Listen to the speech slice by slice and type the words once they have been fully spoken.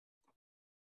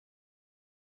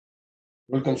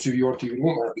Welcome to your TV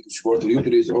room.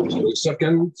 Today is August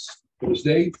 2nd,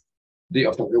 Thursday, day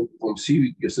after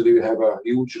FOMC. Yesterday we have a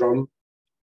huge run.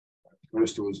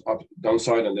 First it was up,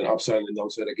 downside, and then upside, and then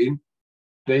downside again.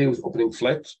 Today it was opening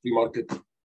flat, pre-market.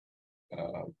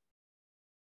 A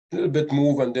little bit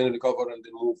move and then recover and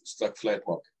then move. It's like flat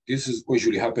market. This is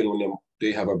usually happen when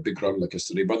they have a big run like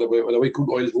yesterday. By the way, crude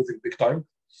oil is moving big time.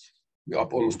 We're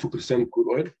up almost 2% crude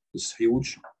oil. It's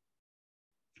huge.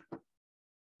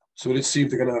 So let's see if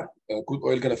they're gonna crude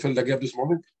oil gonna fill the gap this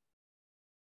morning,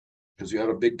 because you have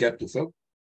a big gap to fill.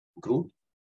 Crude.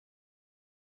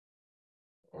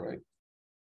 All right.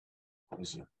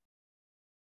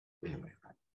 Anyway.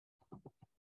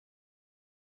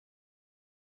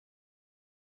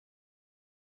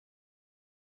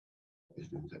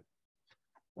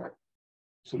 All right.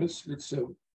 So let's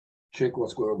check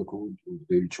what's going on the crude in the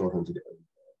daily chart and the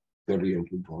 30 and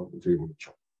 3-minute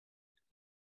chart.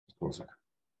 1 second.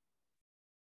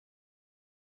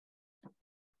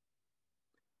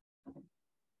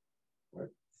 Right.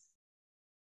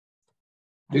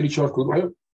 Daily chart crude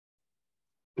oil.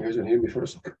 You guys can hear me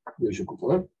first. Here's your crude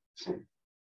oil. You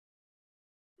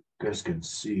guys can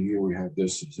see here we have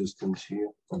this resistance here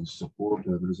and support.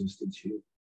 We have resistance here.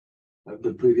 I have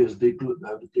the previous day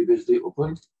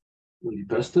open. We already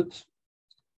passed it.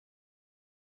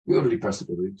 We already passed it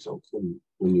already, so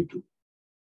we need to.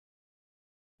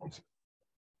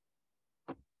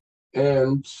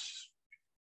 And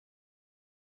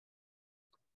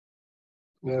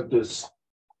we have this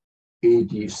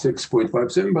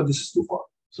 86.57, but this is too far.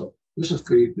 So this is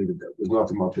great. There's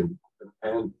nothing much in it.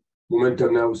 And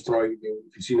momentum now is trying.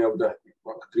 If you see now that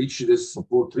market reach this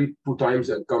support two times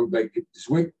and come back this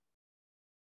way.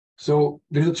 So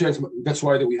there's a chance. That's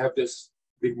why we have this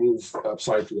big move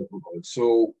upside to the crude oil.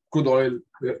 So crude oil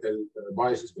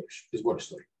bias is bullish. Is bullish,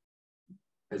 sorry.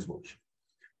 Is bullish.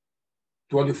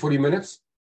 40 minutes.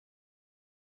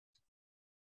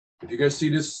 If you guys see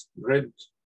this red,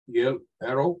 yellow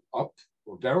arrow up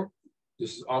or down,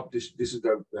 this is up. This is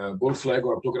the bull flag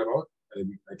what I'm talking about.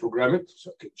 I program it so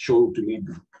I can show to me.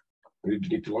 I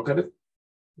need to look at it.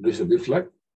 This is a big flag.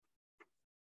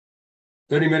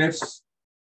 30 minutes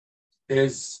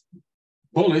is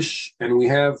bullish, and we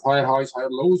have higher highs, higher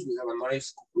lows. We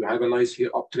have a nice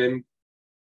here uptrend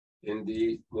in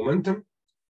the momentum,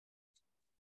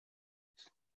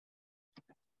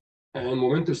 and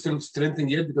momentum still strengthening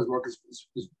yet because market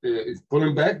is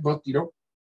pulling back. But you know,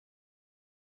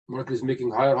 market is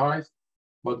making higher highs.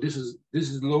 But this is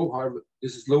low, higher.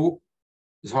 This is low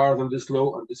is higher than this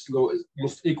low, and this low is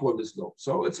almost equal to this low.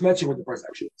 So it's matching with the price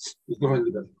action. There's no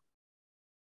hesitation.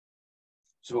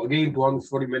 So again,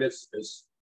 240 minutes is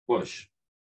bullish.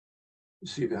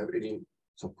 Let's see if we have any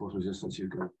support resistance here.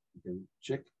 You can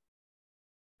check.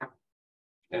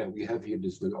 And we have here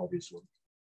this very obvious one.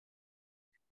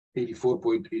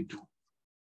 84.82.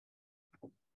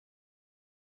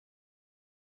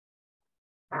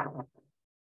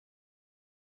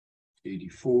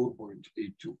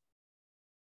 $84.82.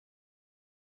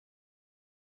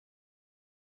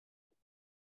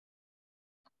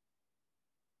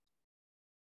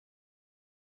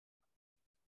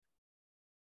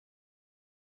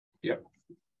 Yeah,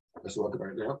 let's look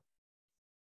right now.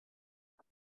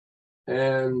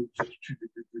 And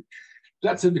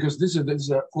that's it, because this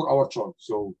is a 4-hour chart.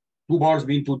 So 2 bars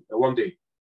mean 1 day,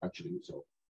 actually. So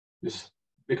this is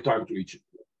big time to reach it.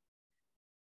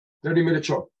 30-minute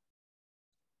chart.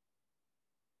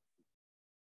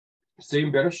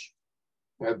 Same bearish.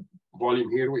 We have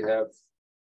volume here. We have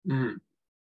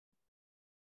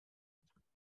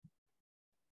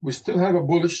we still have a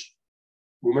bullish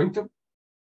momentum.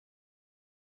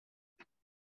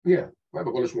 Yeah, we have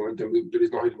a bullish momentum. There is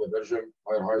no hidden aversion,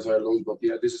 higher highs, higher lows. But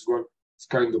yeah, this is one. It's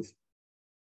kind of.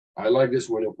 I like this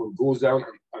when it goes down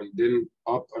and then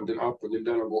up and then up and then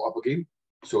down and go up again.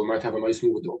 So we might have a nice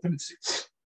move with the open. Let's see.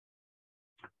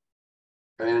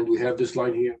 And we have this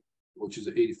line here, which is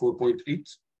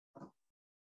 84.8,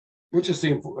 which is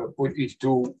same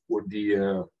 0.82 with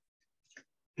the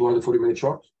 240-minute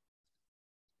chart.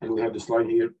 And we have this line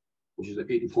here, which is at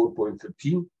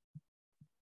 84.13.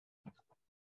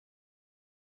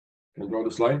 Can I draw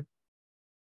this line?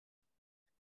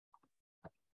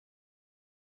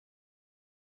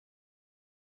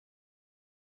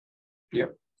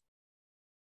 Yeah.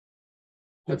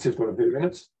 That's it for 30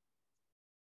 minutes.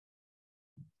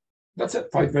 That's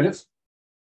it, 5 minutes.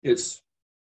 It's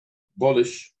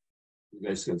bullish. You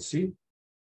guys can see.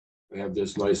 We have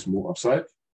this nice move upside.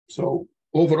 So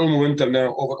overall momentum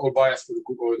now, overall bias for the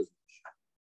crude oil is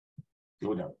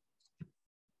go down.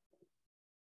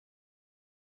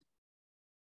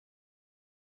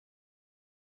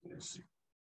 Let's see.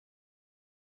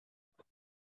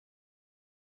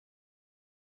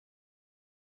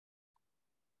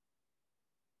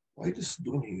 Why is this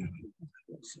doing here?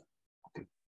 Okay.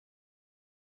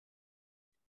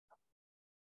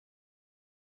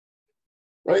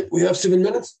 Right, we have 7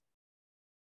 minutes.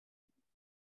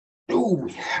 Oh,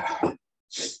 yeah.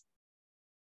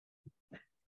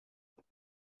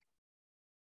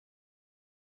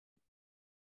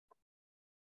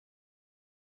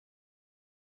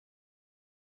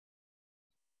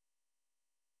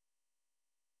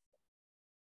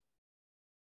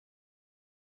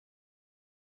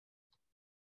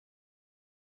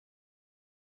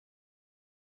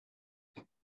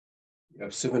 We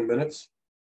have 7 minutes.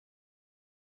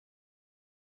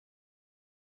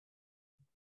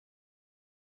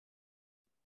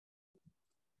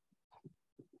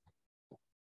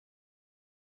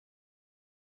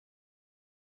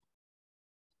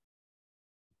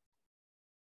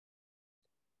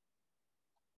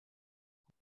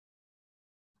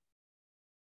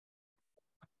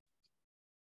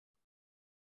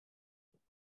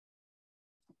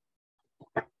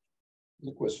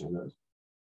 The question is,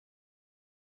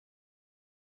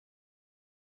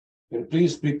 can you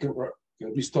please speak, can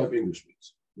you please type English,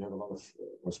 please? We have a lot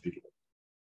of speaking.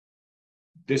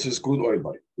 This is crude oil,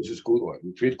 buddy. This is crude oil.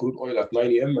 We trade crude oil at 9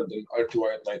 a.m. and then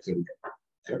RTY at 9:30.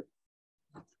 Okay.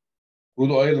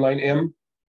 Crude oil 9 a.m.,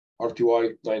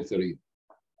 RTY 9:30.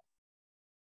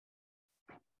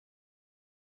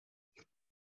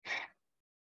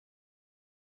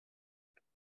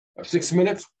 Have 6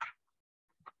 minutes.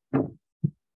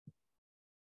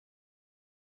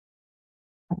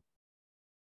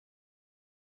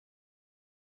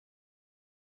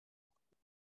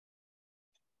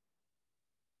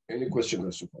 Any question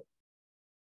so far?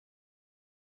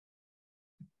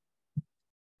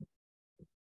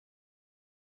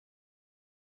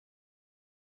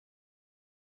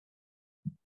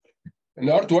 In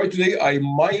RTY today, I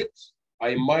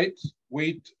might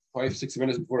wait 5-6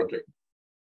 minutes before I trade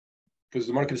because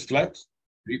the market is flat,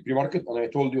 pre-market, and I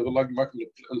told you the market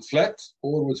is flat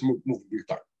or was move big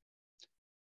time.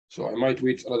 So I might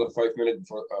wait another 5 minutes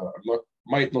before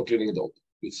might not trading it out.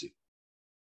 Let's see.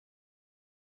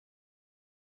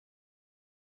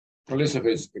 Unless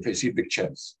if I see big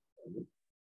chance.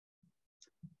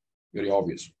 Very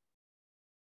obvious.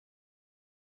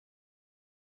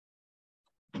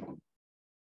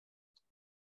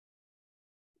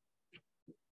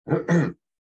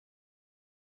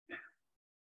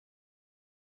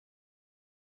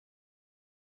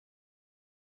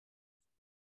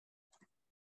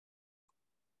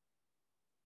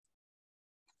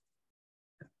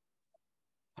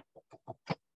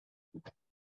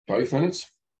 Five minutes.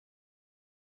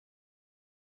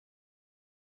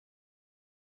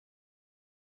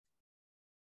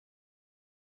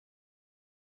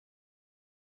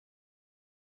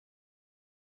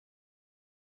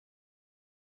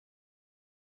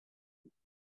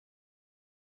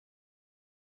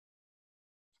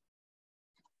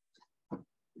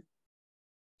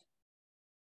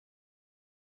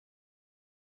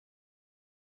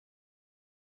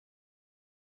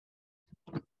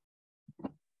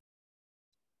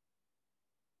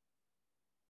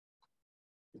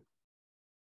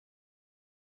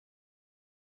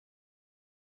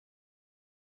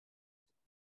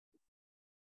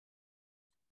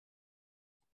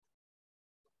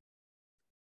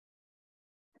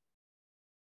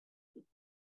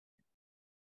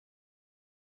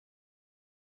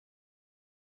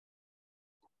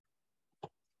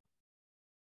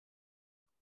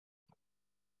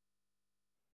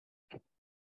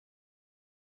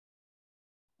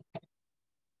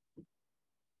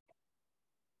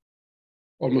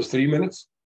 Almost 3 minutes.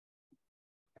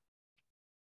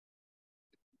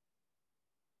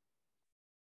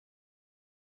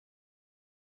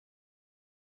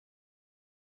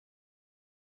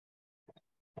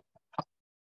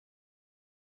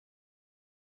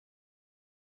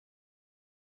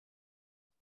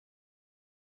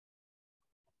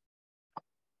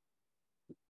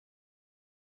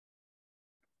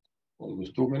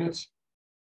 Almost 2 minutes.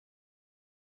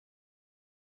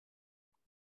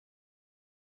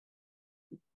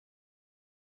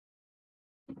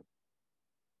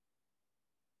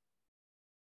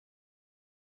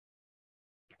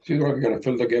 See if I'm going to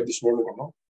fill the gap this morning or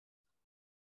not.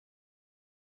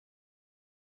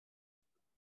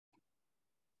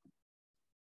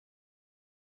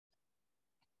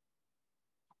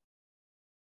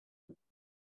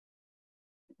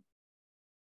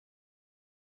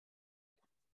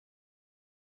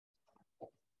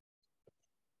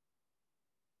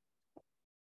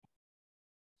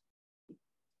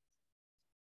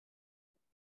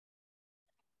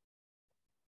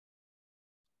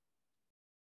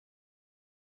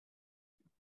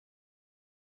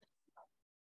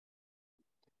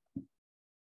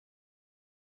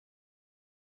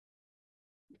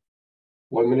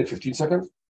 1 minute, 15 seconds.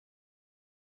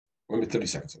 1 minute, 30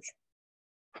 seconds.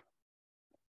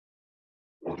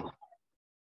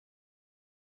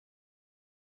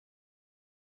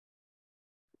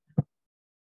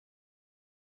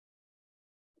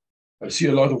 I see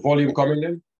a lot of volume coming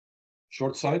in,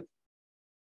 short side.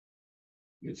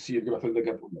 Let's see if you're going to fill the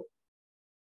gap or not.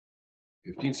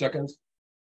 15 seconds.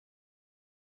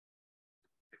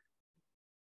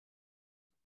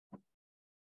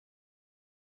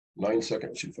 9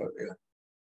 seconds,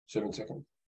 7 seconds.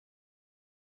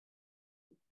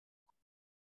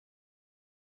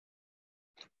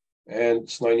 And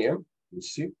it's 9 a.m. Let's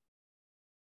see.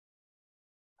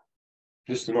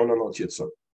 Just no, not yet.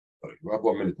 Sorry. We have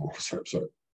 1 minute more. Sorry.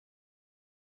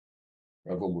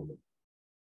 We have 1 more minute.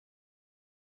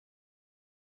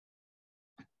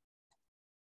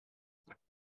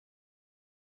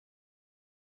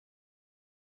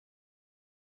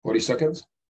 $40 seconds.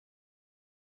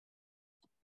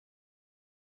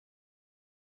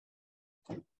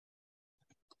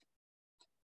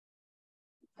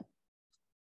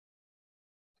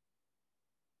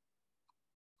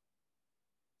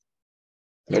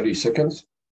 $30 seconds.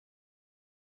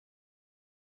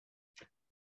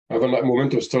 Have a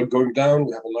momentum start going down.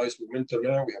 We have a nice momentum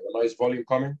now. We have a nice volume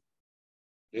coming.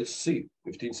 Let's see.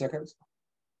 15 seconds.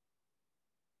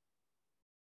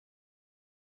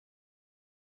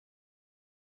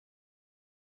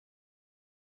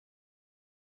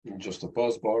 Just a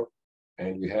pause bar.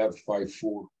 And we have 5,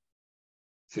 4,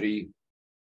 3,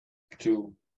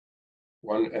 2,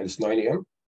 1, and it's 9 a.m.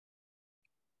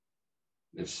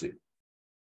 Let's see.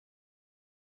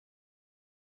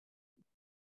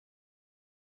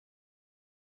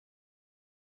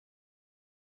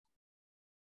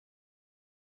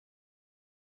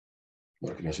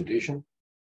 Market hesitation.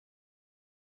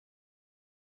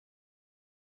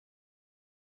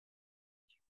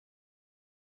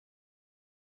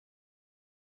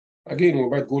 Again, we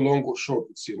might go long or short.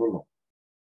 Let's see. No.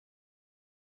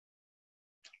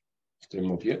 Still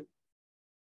not yet.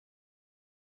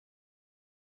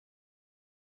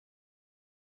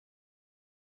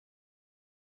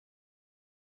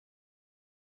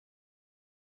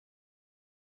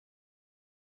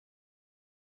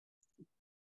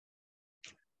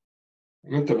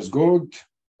 Momentum is good.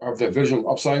 I have the version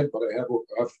upside, but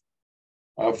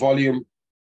I have volume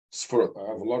for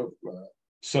I have a lot of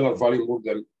seller volume more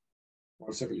than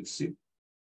 1 second. Let's see.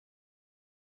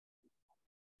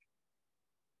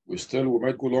 We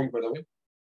might go long, by the way.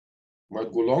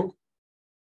 Might go long.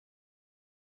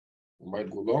 We might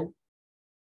go long.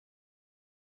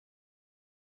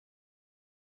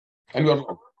 And we are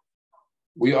long.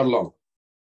 We are long.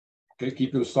 Okay,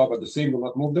 keep your stop at the same, do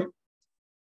not move them.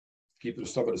 Keep your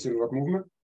stop at the same, do not movement.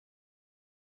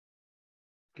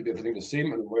 Keep everything the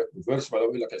same and reverse, by the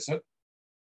way, like I said.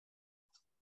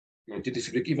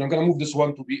 Even I'm going to move this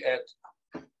one to be at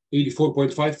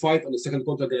 84.55 and the second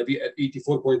contract going to be at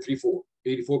 84.34.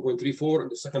 84.34 and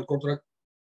the second contract.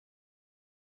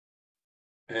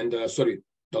 And sorry,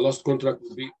 the last contract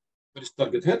will be first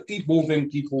target hit. Keep moving.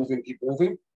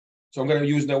 So I'm going to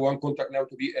use that one contract now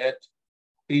to be at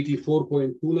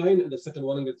 84.29 and the second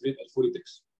one I'm going to trade at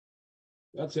 46.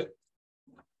 That's it.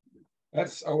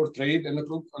 That's our trade and a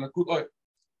crude oil.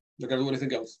 Not going to do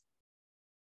anything else.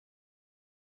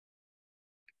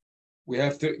 We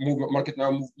have to move market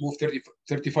now, move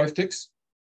 35 ticks.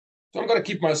 So I'm going to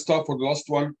keep my stop for the last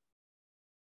one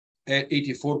at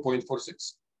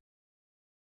 84.46.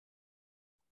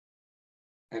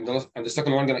 And the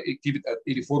second one, I'm going to keep it at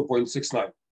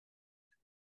 84.69.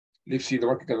 Let's see, the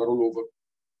market can roll over.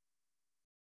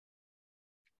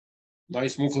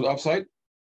 Nice move to the upside.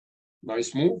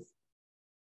 Nice move.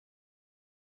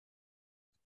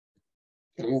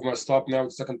 Can move my stop now,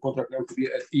 the second contract now to be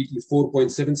at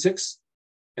 84.76.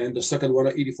 And the second one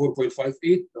at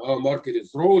 84.58. Our market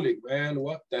is rolling, man.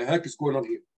 What the heck is going on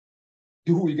here?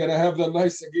 Do we gonna have the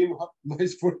nice again?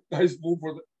 Nice move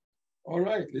for the. All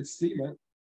right, let's see, man.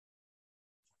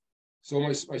 So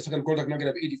my second contract now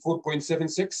gonna be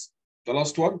 84.76. The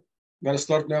last one. I'm gonna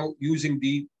start now using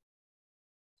the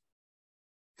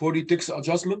 40 ticks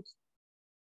adjustment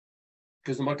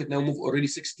because the market now move already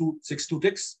 62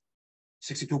 ticks,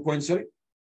 62 points, sorry.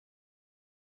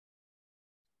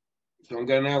 So I'm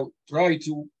gonna now try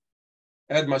to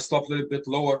add my stop a little bit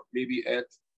lower, maybe at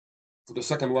for the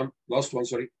second one, last one,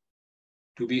 sorry,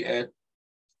 to be at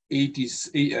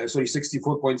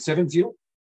 64.70.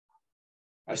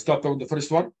 I stopped out the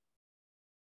first one.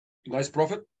 Nice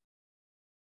profit.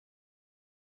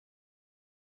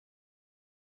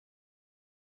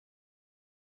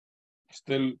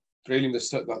 Still trailing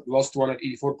the last one at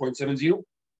 84.70.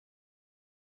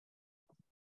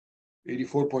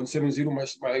 84.70,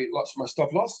 my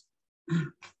stop loss.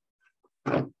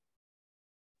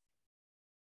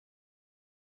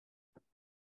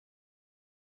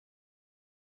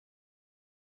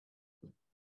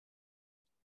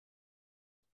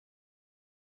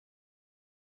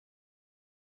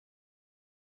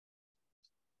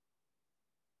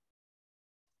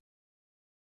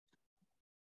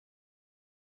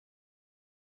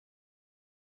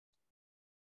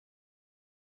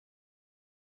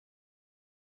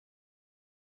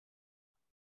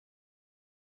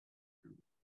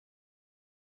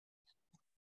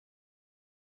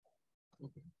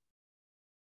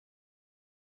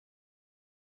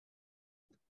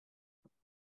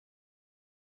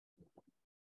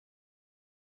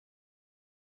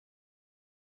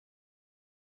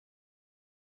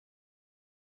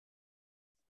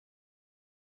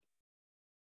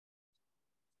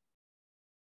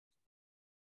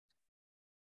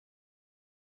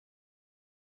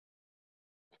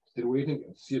 Still waiting.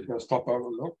 See if it's gonna stop out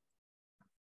or not.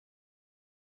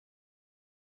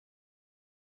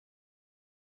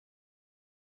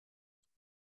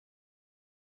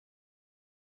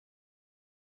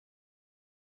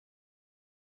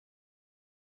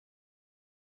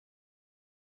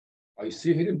 I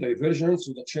see hidden divergence,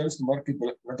 so the chance the market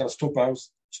not gonna stop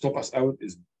us out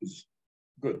is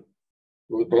good.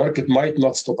 The market might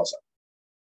not stop us out.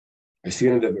 I see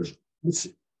hidden divergence. Let's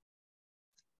see.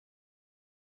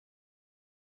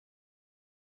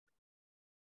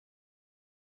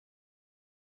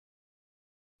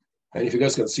 And if you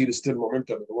guys can see the still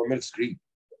momentum, the 1 minute screen.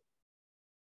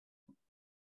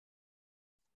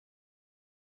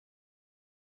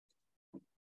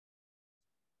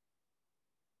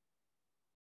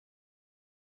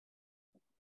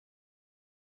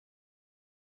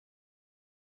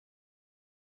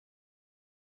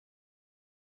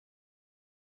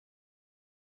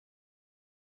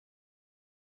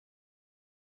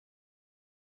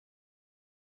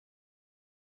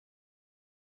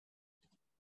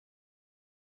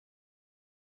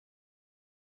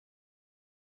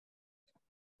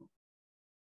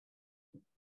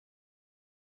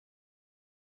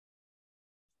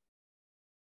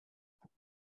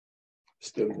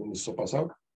 Still going to stop us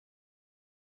out.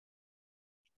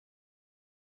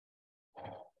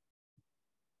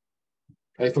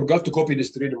 I forgot to copy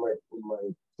this trade in my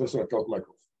personal account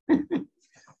micro.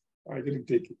 I didn't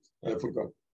take it. I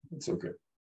forgot. It's okay.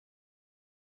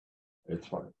 It's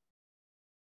fine.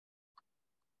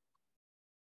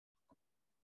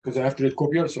 Because I have to read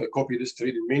copier, so I copy this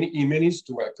trade in many e-minis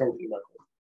to my account in micro.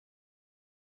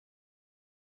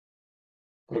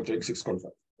 Contract 6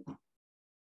 contract.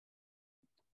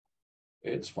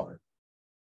 It's fine.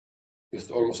 It's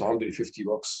almost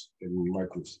 $150 in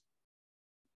micros.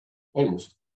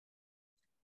 Almost.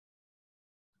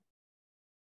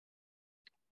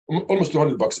 Almost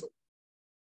 $200.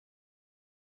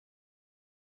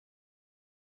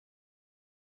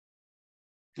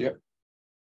 Yeah.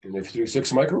 And if you do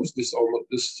 6 micros, this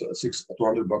almost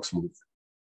 $200 move.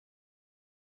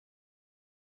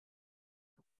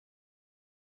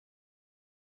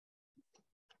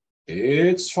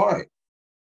 It's fine.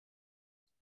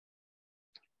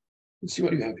 Let's see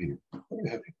what you have here. What do you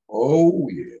have here? Oh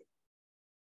yeah.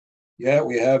 Yeah,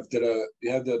 we have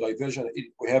the diversion.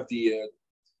 We have the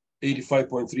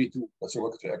 85.32. That's a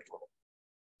market reaction.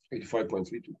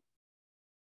 85.32.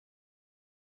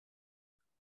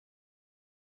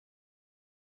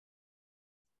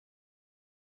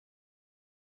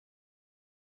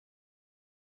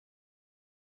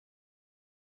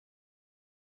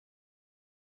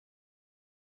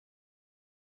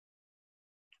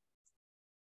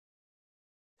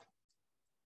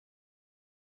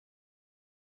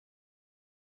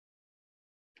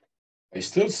 I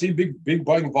still see big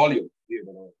buying volume here.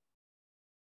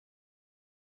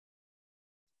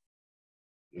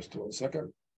 Just 1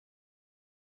 second.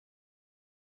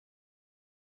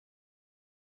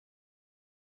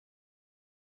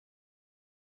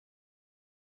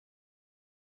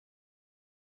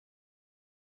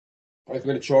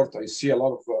 Five-minute chart, I see a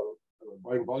lot of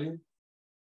buying volume.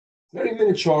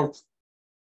 30-minute chart,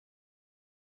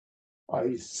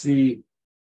 I see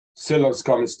sellers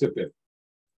come and step in.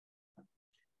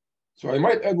 So I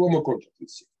might add one more contract.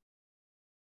 Let's see.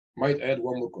 Might add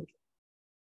one more contract.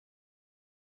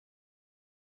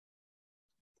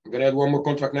 I'm gonna add one more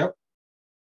contract now.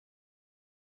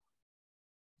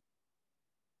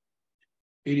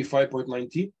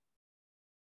 85.90.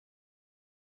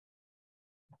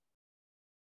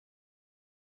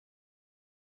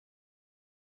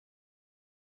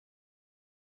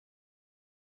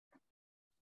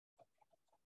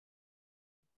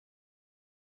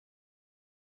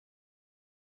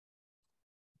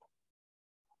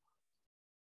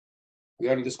 We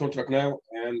are in this contract now,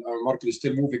 and our market is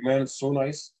still moving, man. It's so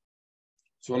nice.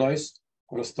 So nice.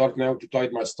 I'm going to start now to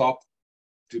tighten my stop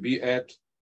to be at,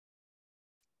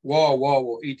 wow,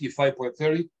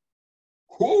 85.30.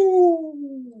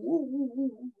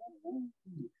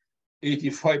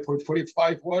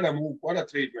 85.45. What a move. What a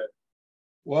trade, man.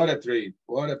 What a trade.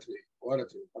 What a trade. What a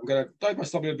trade. I'm going to tighten my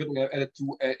stop a little bit. I'm going to add it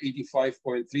to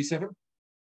 85.37.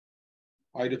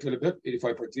 Hide it a little bit,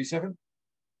 85.37.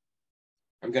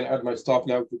 I'm going to add my stop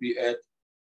now to be at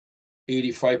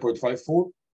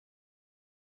 85.54.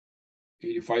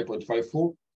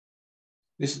 85.54.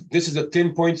 This is a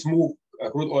 10 points move.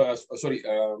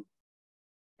 One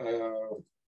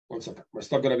second. My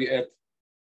stop going to be at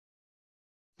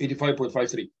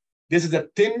 85.53. This is a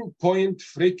 10-point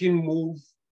freaking move.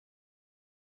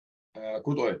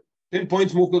 Crude oil. 10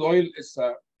 points move crude oil. It's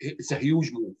a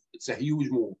huge move. It's a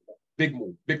huge move. Big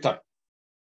move. Big time.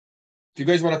 If you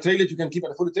guys want to trail it, you can keep it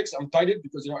at 40 ticks. I'm tied it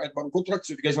because at one contract.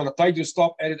 So if you guys want to tie your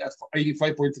stop, add it at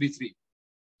 85.33.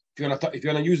 If you want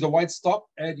to use the wide stop,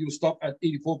 add your stop at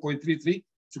 84.33.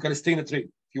 So you can stay in the trade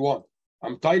if you want.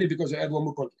 I'm tied it because I add one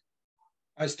more contract.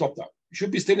 I stopped out. You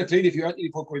should be staying in the trade if you add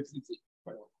 84.33.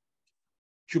 By the way,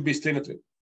 should be staying in the trade.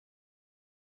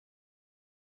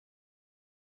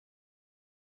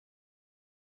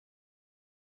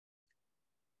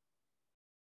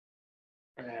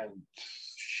 And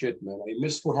shit, man, I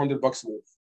missed $400 move.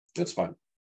 That's fine.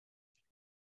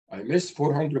 I missed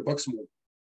 $400 move.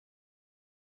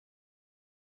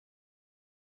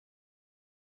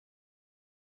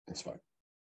 That's fine.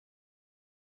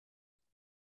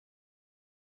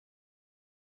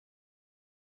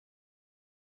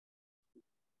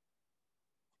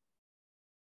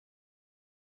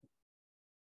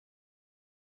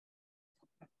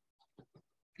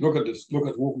 Look at this. Look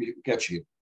at what we catch here.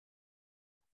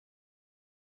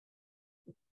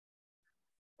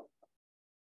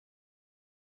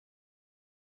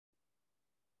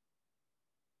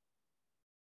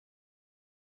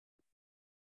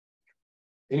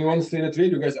 Anyone stay in the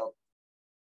trade? You guys out.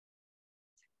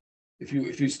 If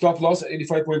you stop loss at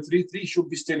 85.33, should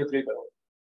be staying in the trade by the way.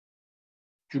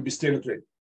 Should be staying in the trade.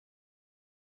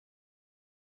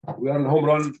 We are on home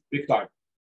run big time.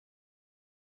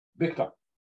 Big time.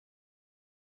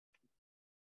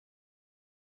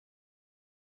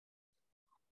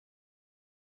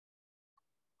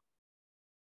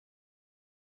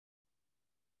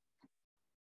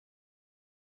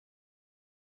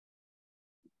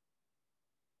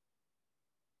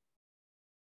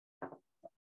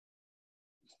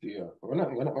 Yeah, I'm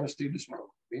gonna stay this one.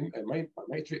 I might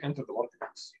enter the market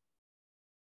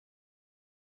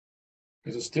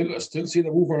because I still see the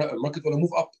move on the market will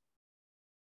move up.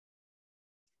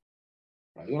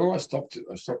 I don't know. I stopped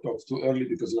out too early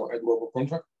because I had more of a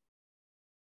contract.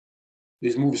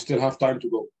 These moves still have time to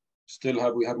go.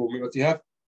 We have momentum.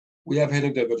 We have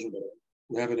heading diversion.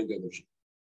 We have heading diversion.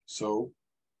 So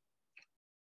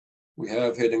we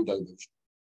have heading diversion.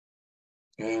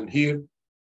 And here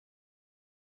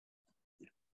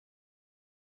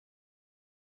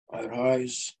I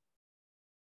rise.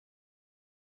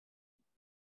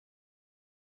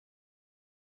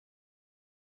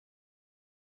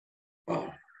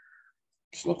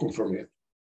 It's not confirmed yet.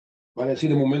 But I see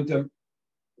the momentum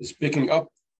is picking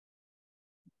up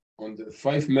on the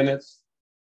 5 minutes.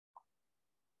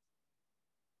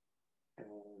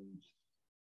 And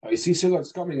I see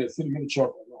sellers coming at 3-minute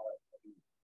chart.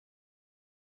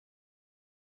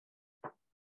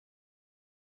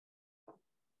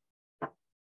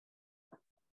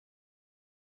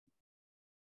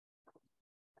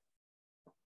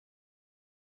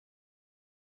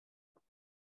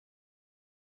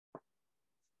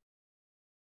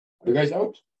 Are you guys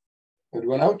out?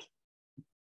 Everyone out?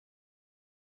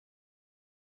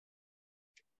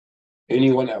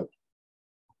 Anyone out?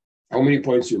 How many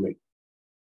points you make?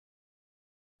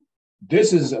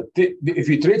 This is if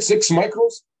you trade 6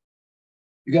 micros,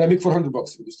 you gotta make $400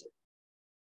 for this trade.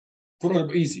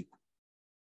 400 easy.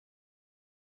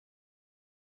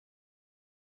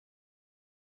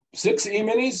 Six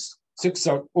E-minis,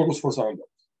 almost $4,000.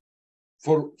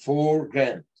 For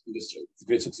 $4,000 in this trade.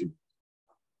 Grade 6 E.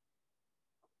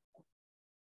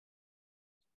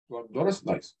 $12,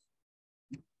 nice.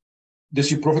 This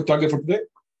your profit target for today?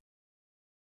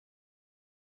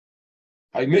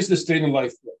 I missed this trade in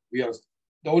life, to be honest.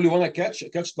 The only one I catch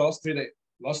the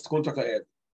last contract I had.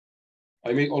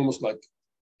 I made almost like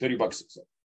 $30. So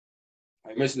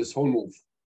I missed this whole move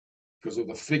because of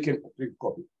the freaking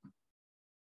copy.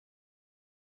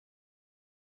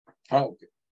 Okay.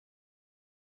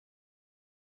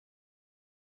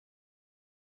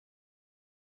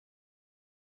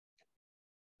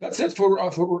 That's it for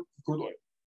crude oil.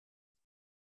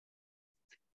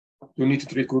 You need to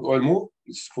trade crude oil more.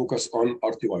 Let's focus on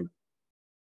RTY.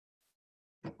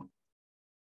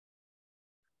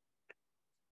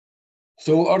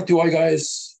 So RTY,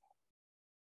 guys,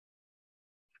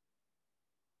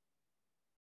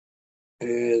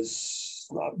 is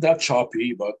not that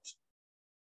choppy, but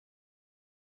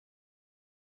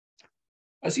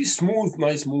I see smooth,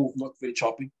 nice move, not very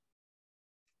choppy.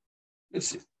 Let's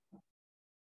see.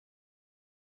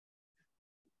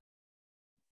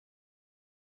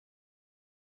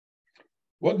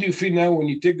 What do you feel now when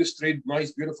you take this trade,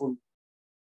 nice, beautiful,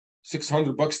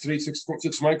 $600 trade, 6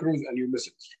 micros, and you miss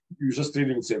it? You just trade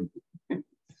in sim. I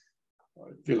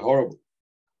feel horrible.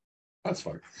 That's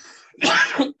fine.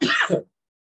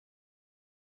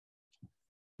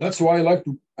 That's why I like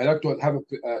to have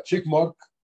a check mark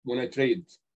when I trade.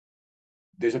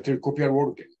 There's a trade copier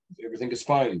working. Everything is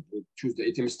fine. Choose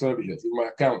the ATM strategy, choose my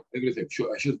account, everything.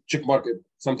 I should check mark it.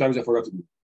 Sometimes I forgot to do.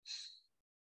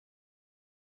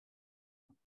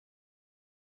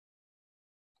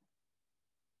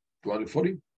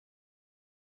 $240.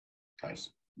 Nice.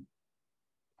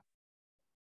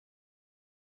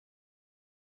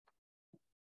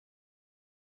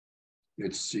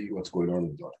 Let's see what's going on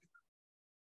with that.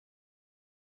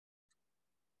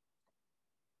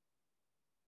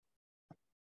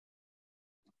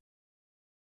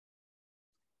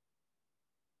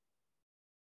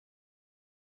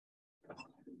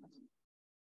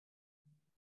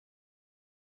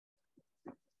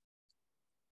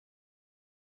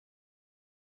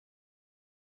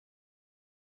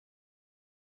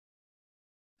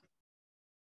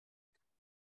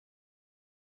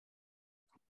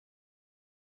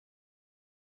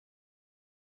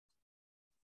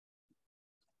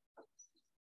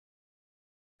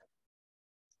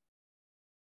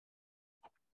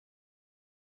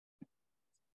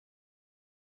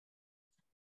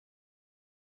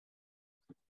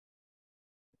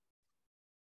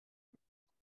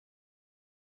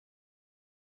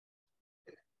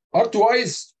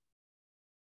 Art-wise,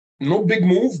 no big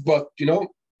move, but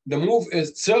the move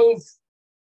itself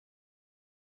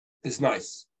is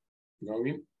nice. You know what I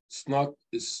mean? It's not.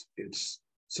 It's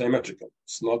symmetrical.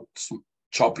 It's not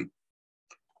choppy.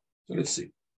 So let's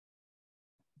see.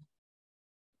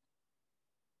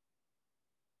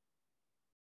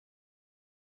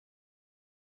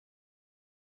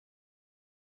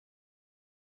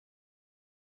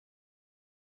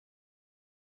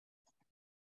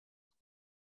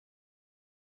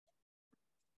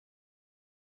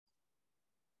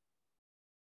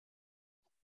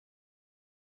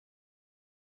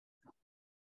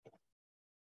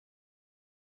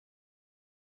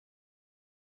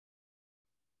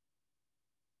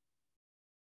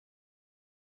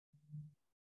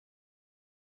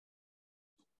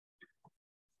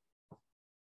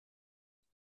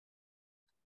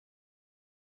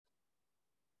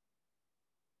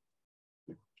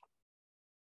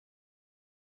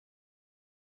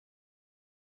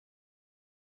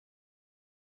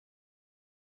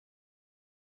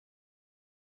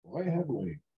 Why haven't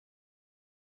we?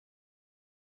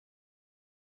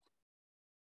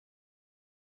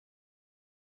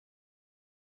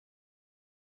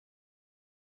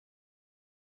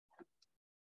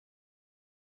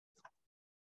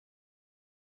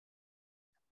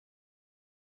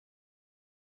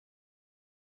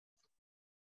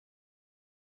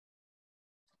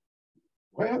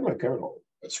 Why have my camera on?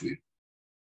 That's weird.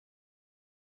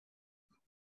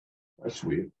 That's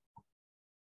weird.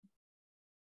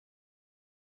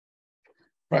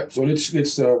 Right. So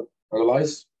let's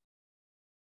analyze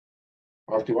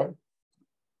RTY.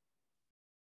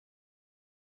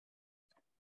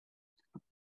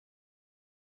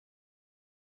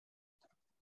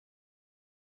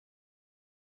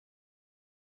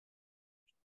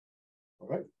 All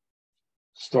right.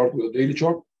 Start with a daily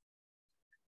chart.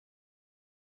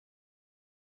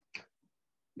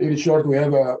 Daily chart, we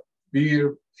have a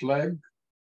bear flag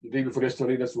the day before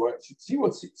yesterday. That's why.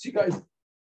 See, guys.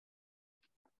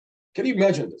 Can you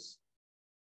imagine this?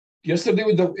 Yesterday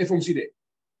with the FOMC day,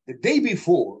 the day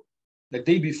before,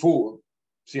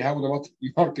 see how the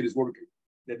market is working.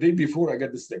 The day before, I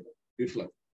get this thing, bear flag,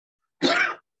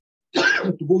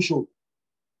 to go short.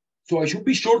 So I should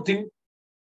be shorting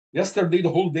yesterday the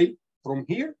whole day from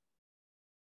here,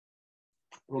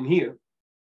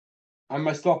 and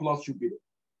my stop loss should be there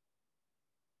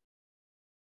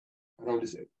around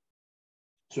this area.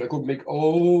 So I could make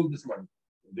all this money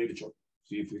daily chart.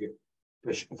 See if we get,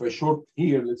 if I short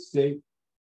here, let's say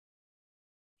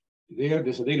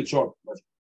there's a daily chart,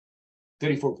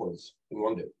 34 points in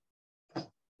one day.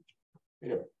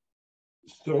 Anyway,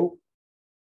 So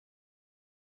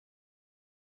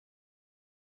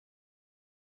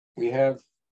we have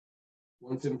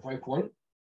 1751,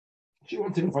 actually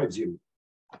 1750.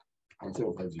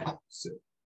 1750. So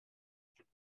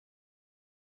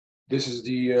this is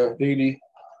the daily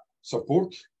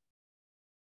support.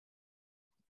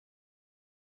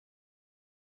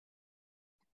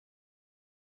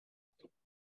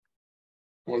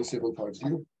 One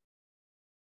 1750.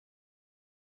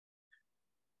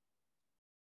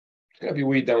 It's gonna be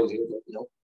way down here, but, you know.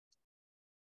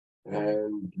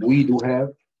 And we do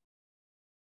have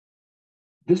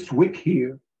this wick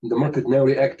here. The market now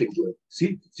reacting to it.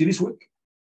 See this wick?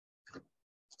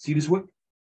 See this wick?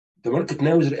 The market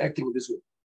now is reacting with this wick.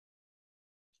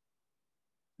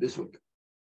 This wick.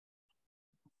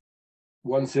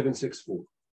 1764.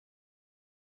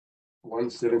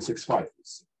 1765.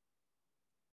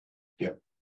 Yeah.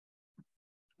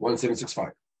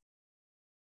 1765.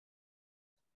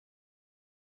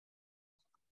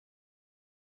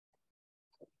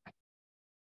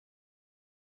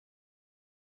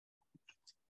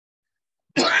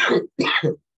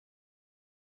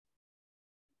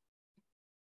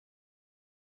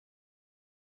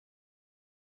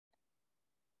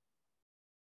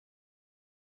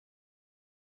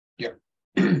 Yeah.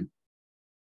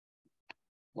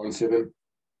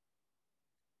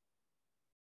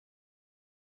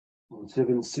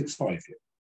 1765 here.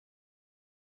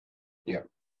 Yeah.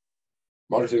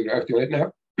 Market is reacting right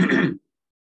now.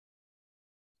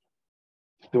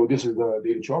 So this is the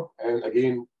daily chart, and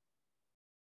again,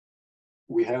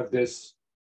 we have this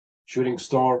shooting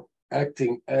star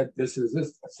acting at this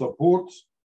support.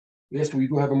 Yes, we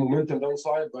do have a momentum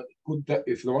downside, but could that,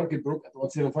 if the market broke at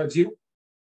 1750?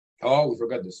 Oh, we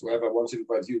forgot this. We have a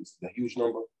 1750. It's a huge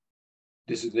number.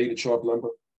 This is the daily chart number.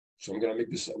 So I'm gonna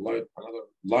make this another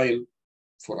line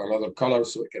for another color,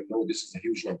 so I can know this is a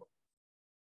huge number.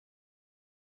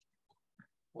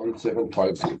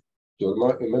 1750. So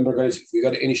remember, guys, if we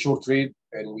got any short trade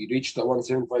and we reach the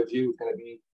 1750, it's gonna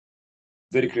be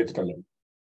very critical number.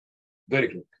 Very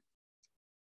critical.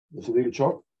 This is the daily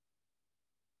chart.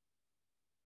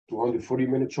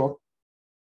 240-minute chart.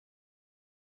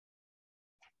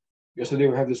 Yesterday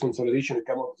we have this consolidation. It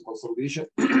came up with the consolidation.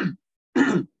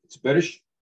 It's bearish.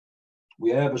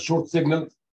 We have a short signal,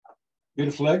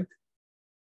 bear flag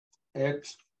at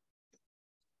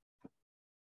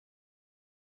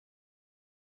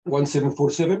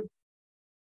 1747.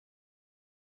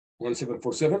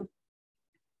 1747.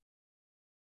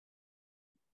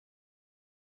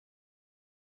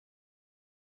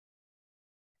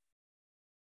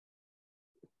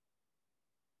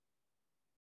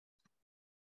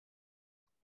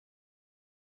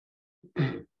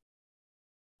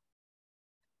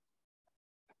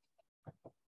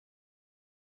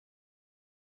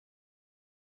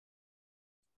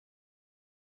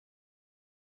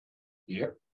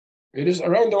 Yeah, it is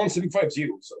around the 1750.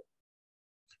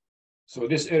 So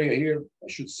this area here, I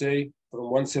should say, from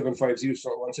 1750 to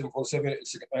 1747,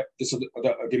 this is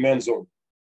a demand zone.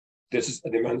 This is a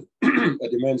demand a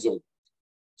demand zone.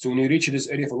 So when you reach this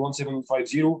area from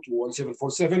 1750 to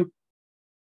 1747,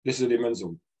 this is a demand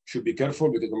zone. Should be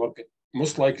careful because the market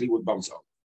most likely will bounce out,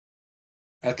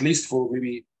 at least for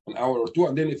maybe an hour or two,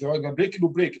 and then if you're going to break it,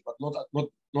 we'll break it, but not.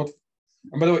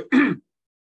 And by the way,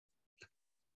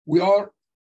 we are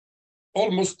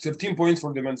almost 13 points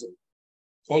from the demand zone.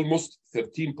 Almost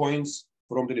 13 points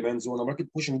from the demand zone. The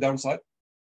market pushing downside.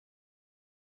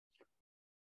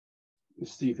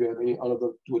 Let's see if we have any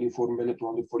another 24 minutes,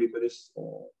 240 minutes.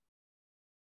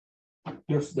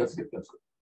 Yes, that's good. That's good.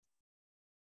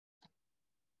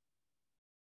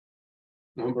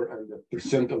 Number and the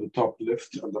percent on the top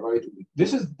left and the right.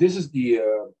 This is the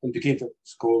indicator.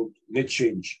 It's called net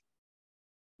change.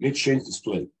 Net change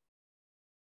display.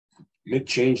 Net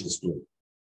change display.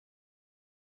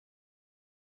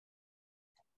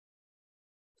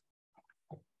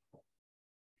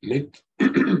 Net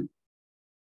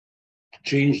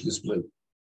change display.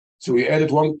 So we add it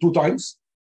two times.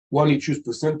 One you choose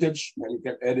percentage, and you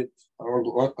can add it around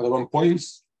 1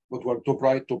 points. But one top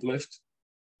right, top left.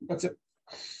 That's it.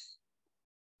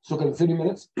 So can 30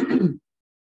 minutes.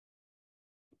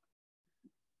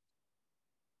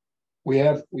 we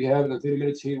have the 30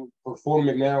 minutes here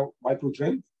performing now micro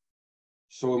trend.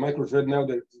 So micro trend now,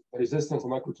 the resistance for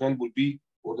micro trend will be,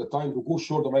 or the time to go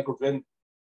short the micro trend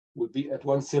will be at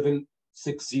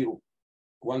 1760,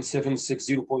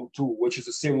 1760.2, which is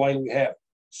the same line we have.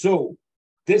 So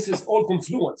this is all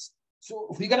confluence. So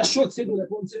if we got a short signal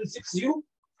at 1760,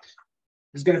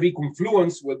 it's going to be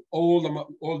confluence with all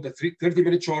the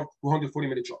 30-minute chart,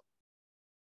 240-minute chart.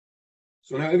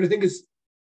 So now everything is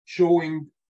showing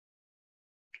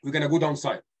we're gonna go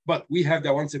downside, but we have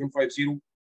the 1750,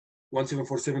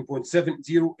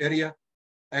 1747.70 area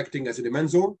acting as a demand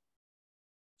zone.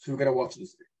 So we're gonna watch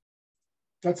this thing.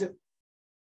 That's it.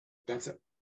 That's it.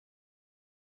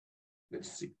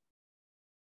 Let's see.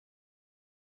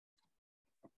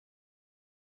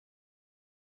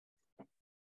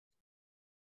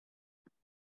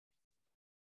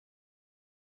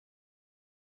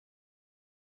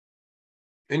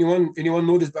 Anyone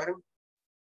know this pattern?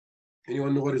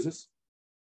 Anyone know what is this?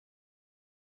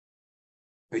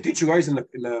 I teach you guys in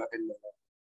the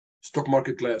stock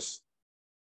market class.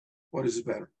 What is this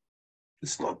pattern?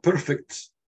 It's not perfect.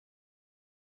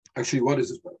 Actually, what is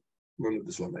this pattern? Not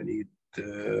this one. I need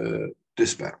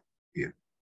this pattern here.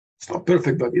 It's not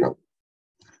perfect, but you know.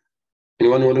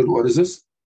 Anyone know what is this?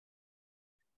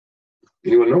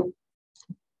 Anyone know?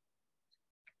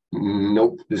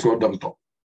 Nope, it's not double top.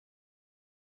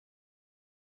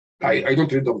 I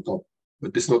don't read double top,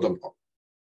 but this is not double top.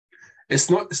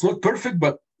 It's not perfect,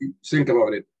 but think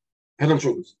about it. Head and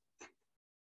shoulders.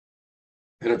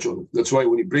 Head and shoulders. That's why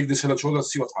when you break this head and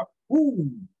shoulders, see what happens.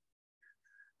 Ooh.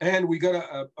 And we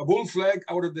got a bull flag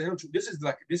out of the head and shoulders. This is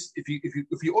like this.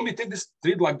 If you only take this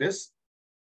trade like this,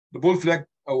 the bull flag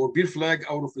or bear flag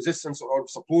out of resistance or out of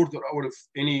support or out of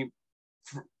any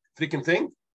freaking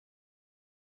thing,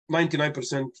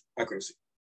 99% accuracy.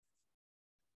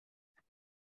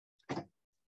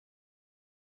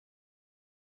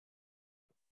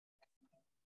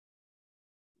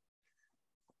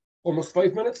 Almost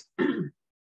 5 minutes.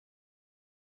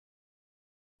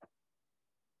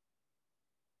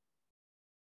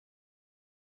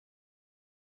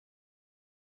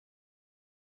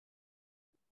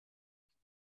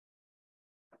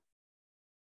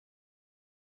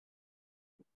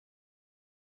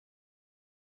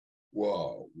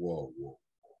 Whoa.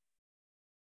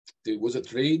 There was a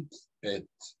trade at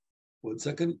 1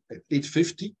 second at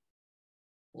 850.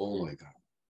 Oh my God.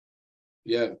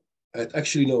 Yeah,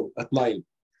 actually no, at 9.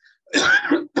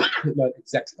 Not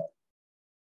exact time.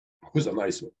 It was a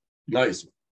nice one. Nice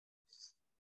one.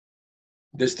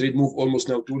 This trade move almost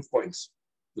now 12 points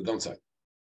to the downside.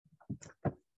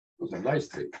 It was a nice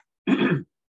trade.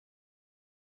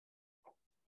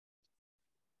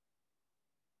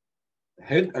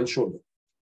 Head and shoulder.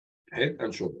 Head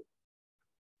and shoulder.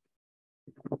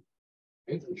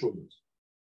 Head and shoulders.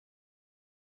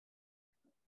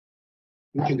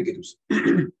 Which indicators?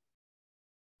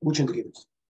 Which indicators?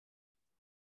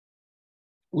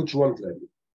 Which one, Claudia?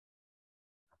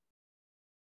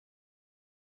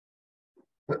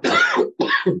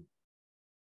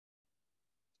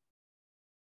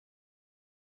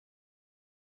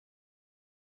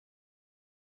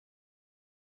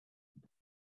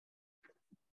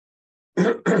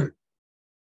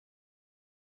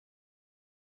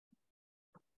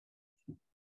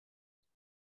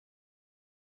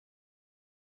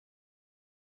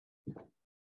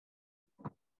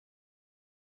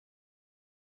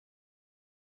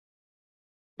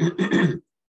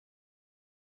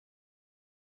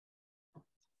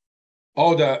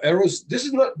 Oh, the arrows. This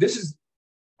is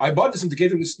I bought this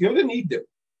indicator. You don't need them.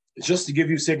 It's just to give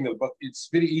you signal, but it's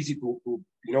very easy to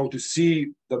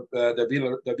see the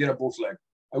Vera bull flag.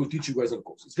 I will teach you guys on the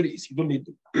course. It's very easy. You don't need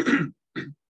them.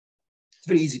 It's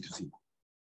very easy to see.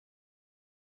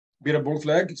 Vera bull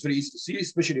flag. It's very easy to see,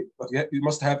 especially but you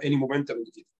must have any momentum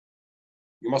indicator.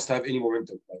 You must have any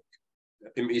momentum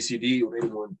like MACD or any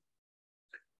momentum.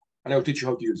 And I'll teach you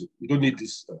how to use it. You don't need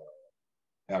these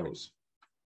arrows.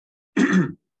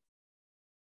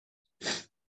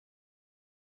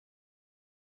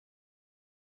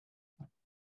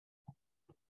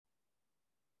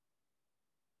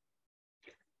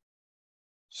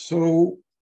 So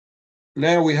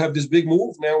now we have this big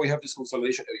move. Now we have this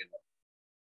consolidation area.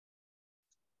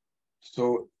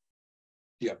 So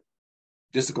yeah,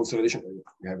 this is the consolidation area.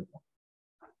 We have it now.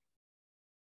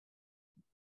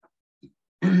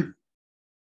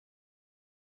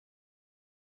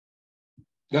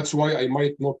 That's why I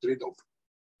might not trade off.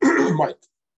 Might.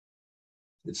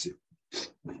 Let's see.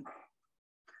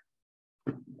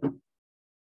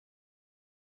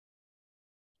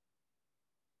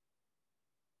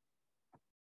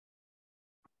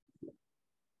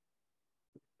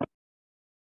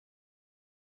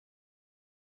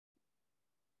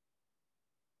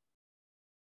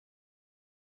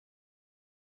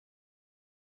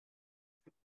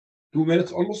 Two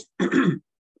minutes almost.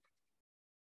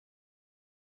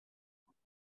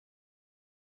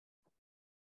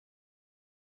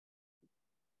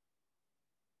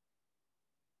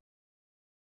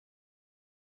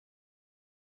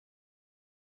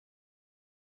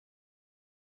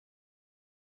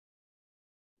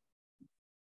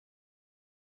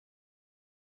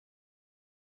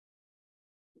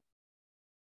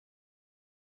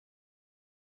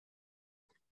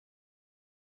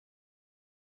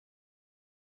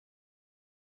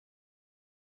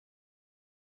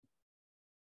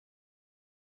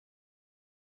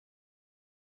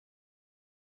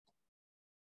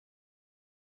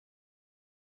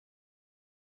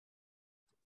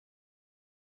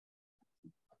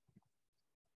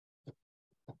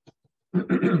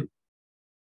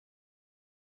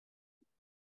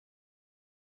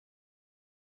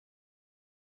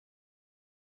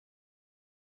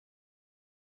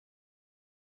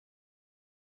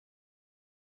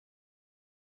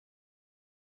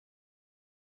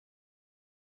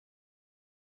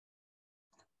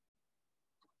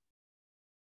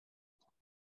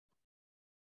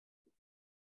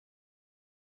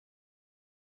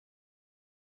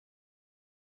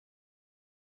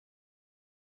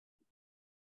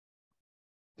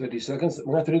 30 seconds.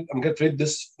 I'm gonna trade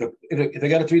this. If I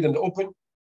gotta trade in the open,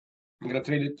 I'm gonna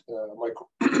trade it micro.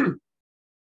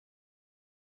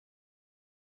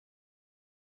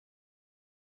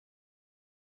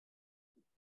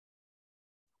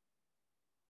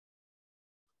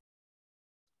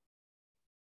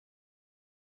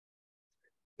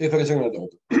 30 seconds in the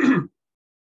open.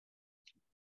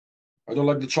 I don't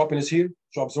like the choppiness here,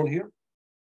 chop zone here.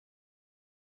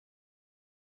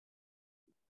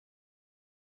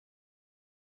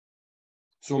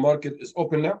 So market is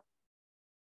open now.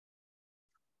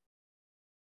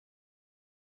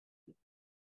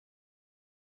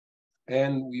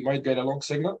 And we might get a long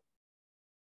signal.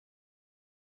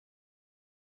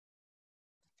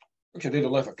 Actually, did a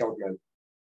live account, man.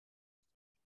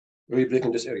 Really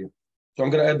breaking this area. So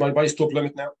I'm gonna add my buy stop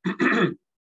limit now to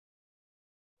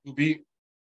be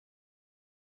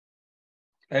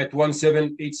at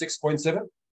 1786.7.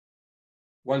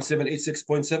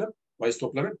 1786.7 buy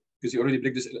stop limit because you already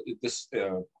break this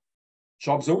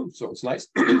chop zone, so it's nice.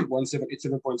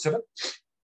 1787.7.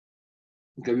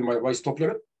 Give me my buy stop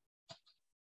limit.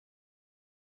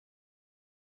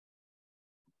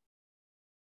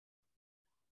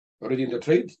 Already in the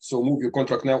trade, so move your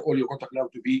contract now, all your contract now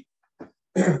to be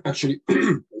actually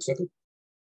 1 second.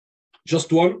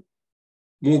 Just one.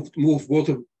 Move both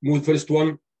of move first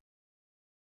one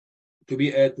to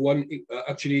be at one.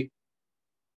 Actually,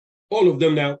 all of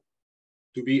them now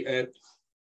to be at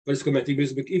first committing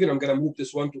basic even. I'm gonna move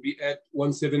this one to be at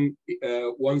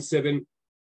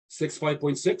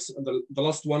 1765.6, and the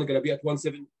last one gonna be at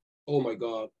 17. Oh my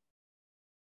god!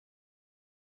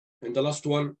 And the last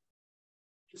one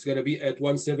is gonna be at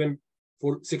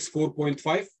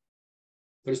 1764.5.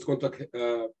 First contract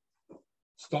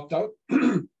stopped out.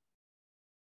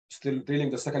 Still trailing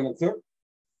the second and third.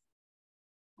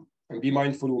 And be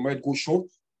mindful, we might go short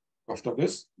after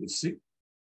this. Let's see.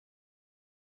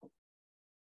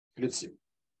 Let's see.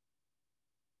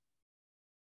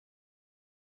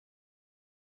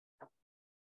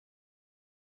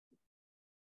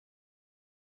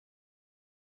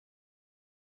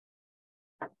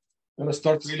 I'm gonna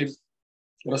start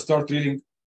reeling.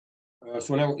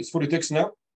 So now it's 40 ticks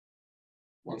now.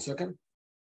 1 second.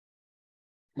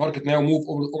 Market now move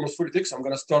over almost 40 ticks. I'm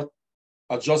gonna start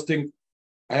adjusting.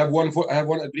 I have one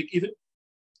at break even,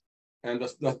 and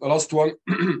the last one.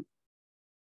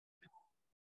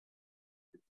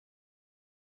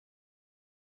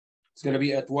 It's gonna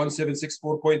be at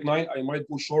 1764.9. I might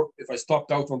go short if I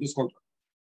stopped out from this contract.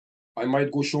 I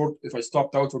might go short if I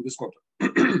stopped out from this contract.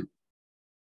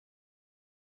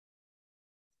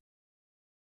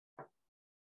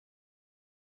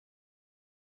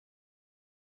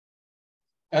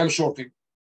 I'm shorting.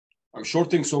 I'm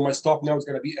shorting, so my stop now is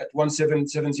going to be at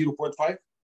 1770.5.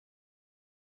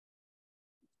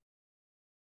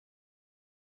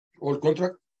 All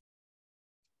contract.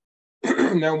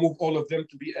 Now move all of them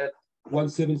to be at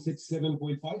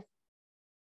 1767.5.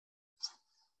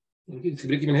 It's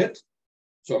break even hit.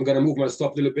 So I'm going to move my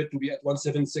stop a little bit to be at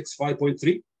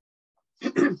 1765.3.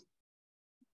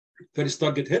 First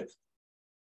target hit.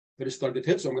 First target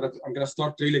hit. So I'm gonna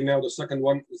start trailing now the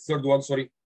third one, sorry,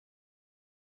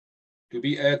 to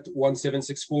be at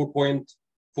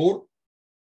 1764.4.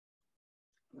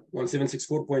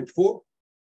 1764.4.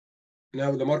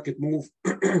 Now the market move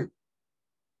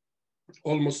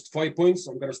almost 5 points.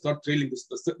 I'm gonna start trailing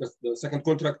the second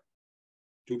contract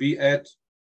to be at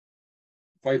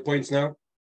 5 points now.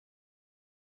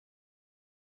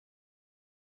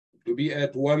 To be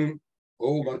at 1.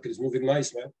 Oh, market is moving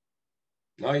nice, man.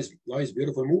 Nice,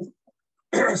 beautiful move.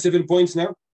 7 points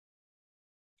now.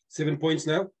 7 points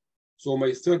now. So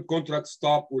my third contract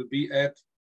stop will be at.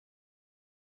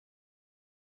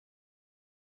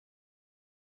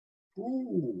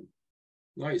 Ooh,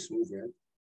 nice move, man.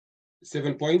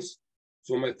 7 points.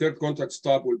 So my third contract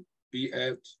stop will be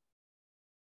at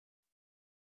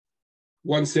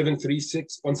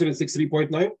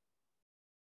 1763.9.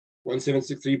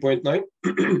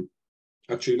 1763.9.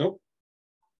 Actually, no.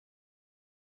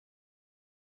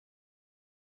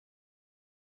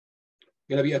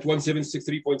 Gonna be at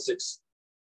 1763.6.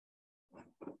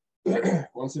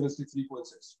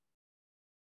 1763.6.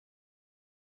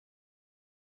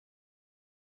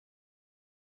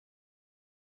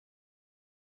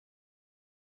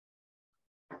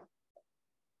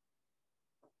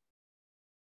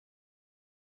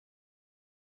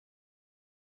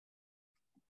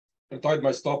 and tied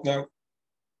my stop now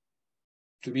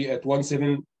to be at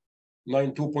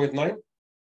 1792.9.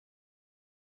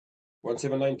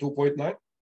 1792.9.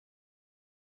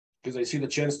 Because I see the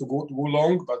chance to go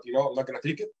long, but you know, I'm not gonna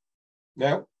take it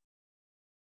now.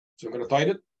 So I'm gonna tie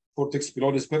it, 4 ticks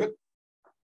below this pivot.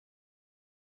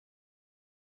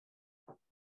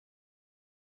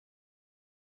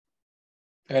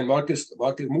 And market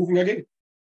moving again.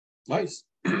 Nice.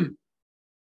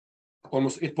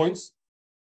 Almost 8 points.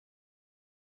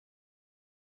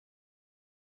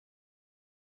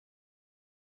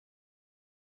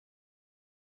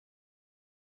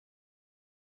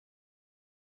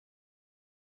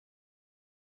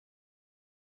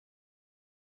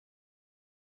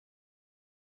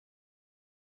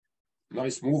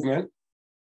 Nice move, man.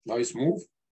 Nice move.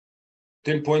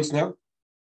 10 points now.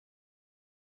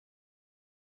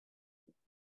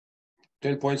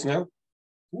 10 points now.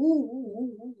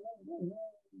 Ooh.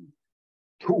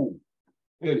 2.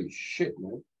 Holy shit,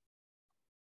 man.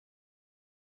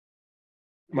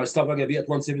 My stop gonna be at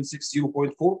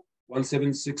 1760.4.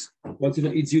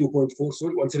 1780.4,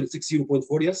 sorry,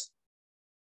 1760.4, yes.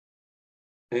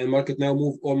 And market now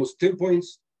moved almost 10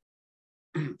 points.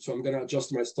 So I'm gonna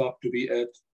adjust my stop to be at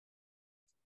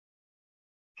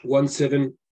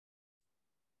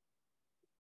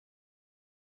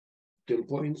 10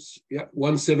 points. Yeah,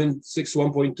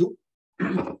 1761.2.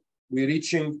 We're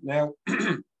reaching now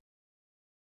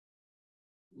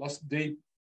last day.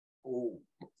 Oh,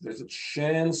 there's a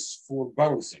chance for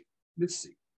bouncing. Let's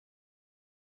see.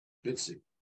 Let's see.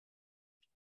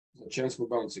 There's a chance for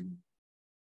bouncing.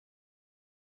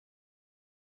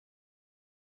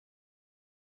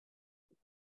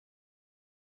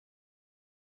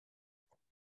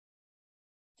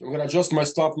 So I'm going to adjust my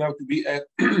stop now to be at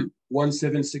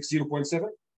 1760.7.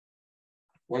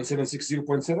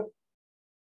 1760.7.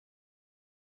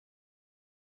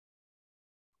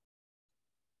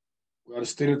 We are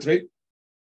still in trade.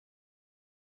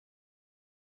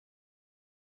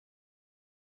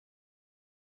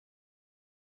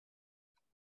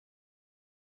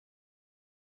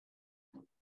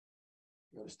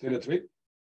 We are still in trade.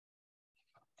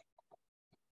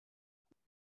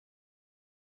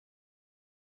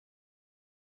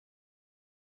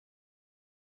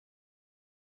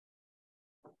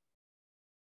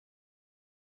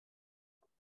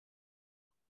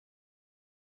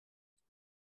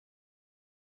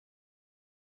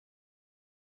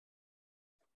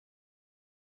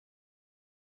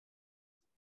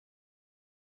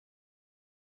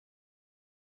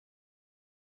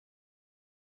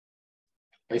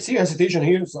 I see hesitation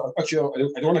here. So actually, I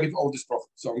don't want to give all this profit.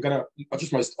 So I'm going to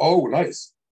adjust my, oh,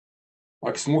 nice.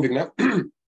 Market's moving now.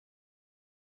 I'm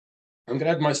going to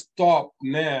add my stop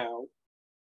now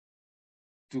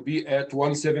to be at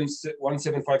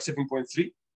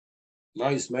 1757.3.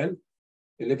 Nice, man.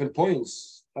 11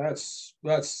 points. That's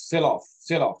sell off.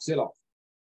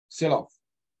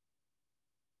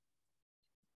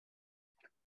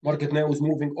 Market now is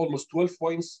moving almost 12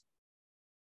 points.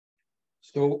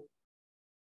 So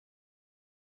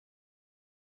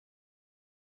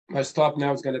my stop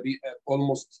now is going to be at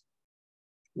almost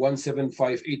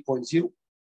 1758.0.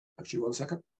 Actually, 1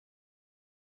 second.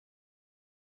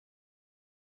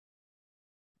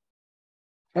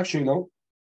 Actually, no.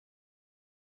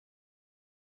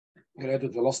 I'm going to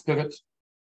add the last pivot.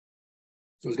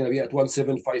 So it's going to be at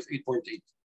 1758.8.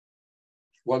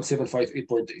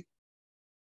 1758.8.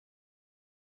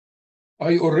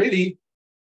 I already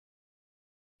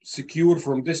secured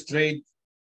from this trade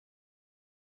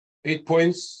 8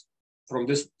 points from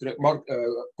this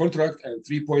contract and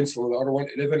 3 points from the other one,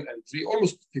 11 and 3,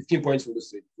 almost 15 points from this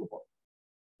trade so far,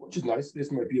 which is nice. This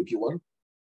is my POQ1.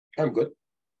 I'm good.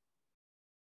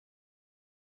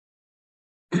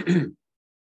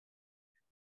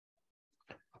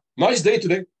 Nice day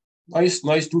today. Nice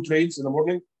 2 trades in the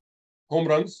morning. Home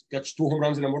runs. Catch 2 home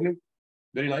runs in the morning.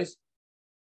 Very nice.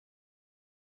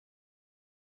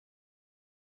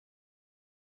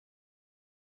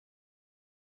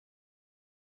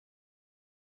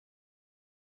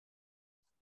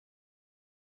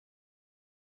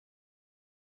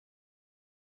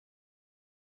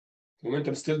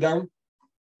 Momentum still down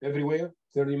everywhere.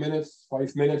 30 minutes,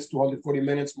 5 minutes, 240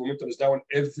 minutes. Momentum is down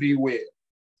everywhere.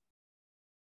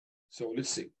 So let's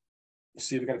see. Let's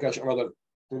see if we can catch another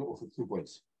 10 or 15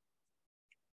 points.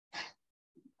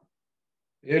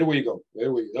 Here we go.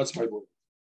 There we go. That's my goal.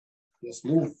 Let's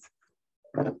move.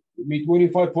 Give me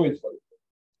 25 points, buddy.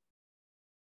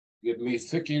 Give me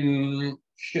freaking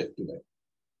shit today.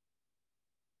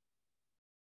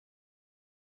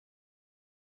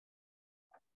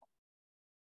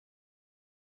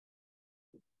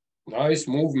 Nice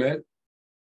move, man.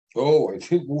 Oh, I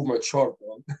didn't move my chart,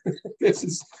 man. This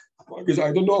is because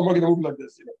I don't know I'm not gonna move like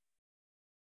this, you know.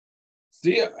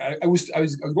 See, I was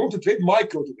going to trade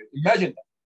micro today. Imagine that.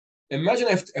 Imagine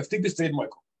I've taken this trade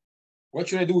micro. What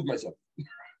should I do with myself?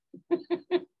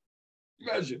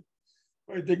 Imagine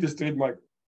if I take this trade micro.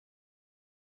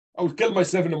 I would kill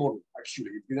myself in the morning,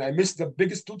 actually. I missed the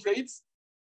biggest two trades.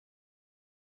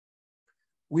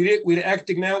 We're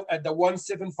acting now at the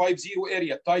 1750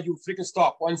 area. Tie your freaking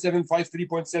stop,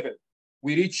 1753.7.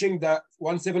 We're reaching the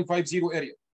 1750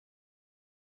 area.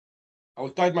 I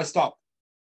will tie my stop.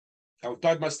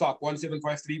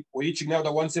 1753. We're reaching now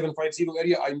the 1750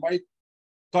 area. I might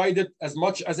tie it as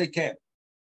much as I can.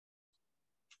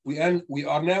 We are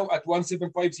now at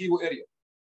 1750 area.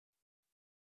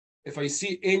 If I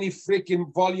see any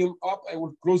freaking volume up, I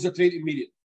will close the trade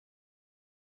immediately.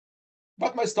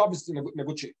 But my stop is in a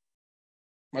good shape.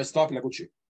 My stop in a good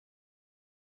shape.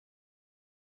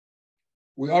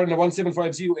 We are in the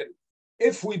 1750 area.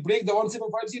 If we break the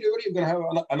 1750 area, you're going to have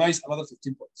a nice another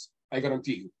 15 points. I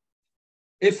guarantee you.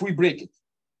 If we break it,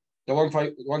 the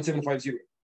 1750,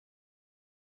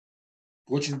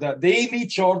 which is the daily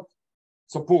chart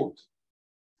support.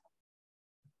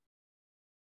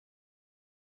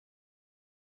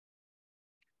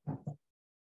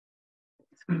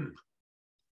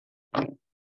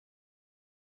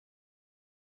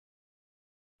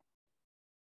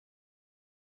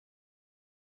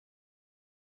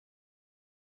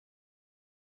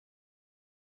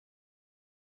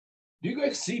 Do you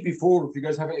guys see before, if you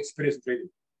guys haven't experienced trading,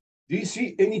 do you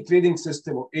see any trading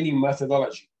system or any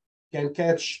methodology can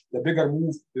catch the bigger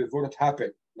move before it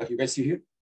happened, like you guys see here?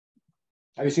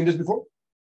 Have you seen this before?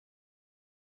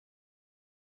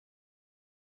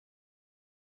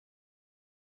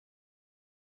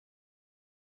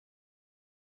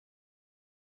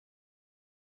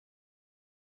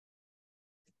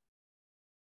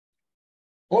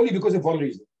 Only because of one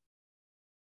reason.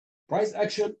 Price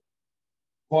action,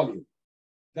 volume.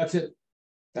 That's it.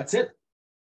 That's it.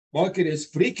 Market is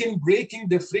freaking breaking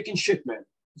the freaking shit, man.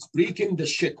 It's breaking the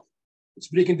shit. It's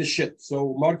breaking the shit.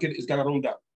 So market is gonna roll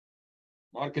down.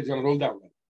 Market is gonna roll down,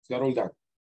 man. It's gonna roll down.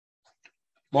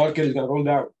 Market is gonna roll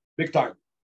down. Big time.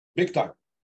 Big time.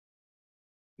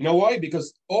 You know why?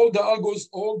 Because all the algos,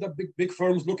 all the big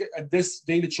firms look at this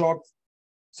daily chart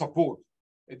support.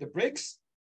 If the breaks,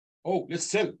 oh, let's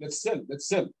sell, let's sell, let's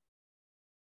sell.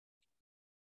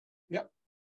 Yeah.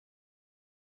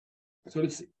 So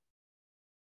let's see.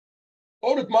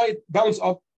 Or it might bounce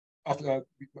up after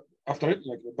it,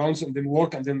 like bounce and then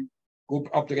work and then go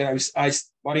up again. I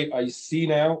see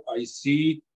now. I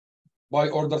see buy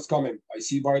orders coming. I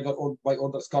see buy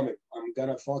orders coming. I'm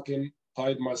gonna fucking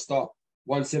hide my stop.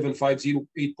 1750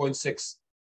 8.6.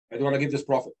 I don't want to give this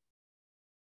profit.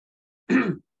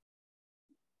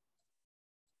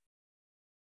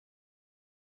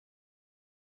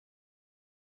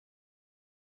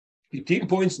 18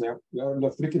 points now. We are in the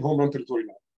freaking home run territory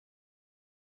now.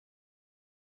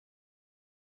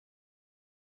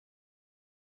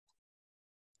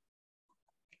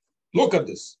 Look at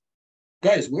this.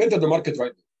 Guys, we entered the market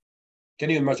right now.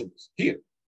 Can you imagine this? Here.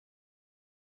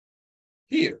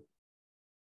 Here.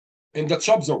 In the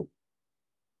chop zone.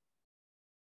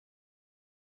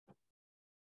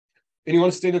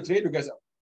 Anyone stay in the trade? You guys are.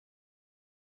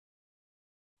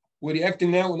 We're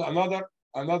reacting now on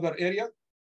another area,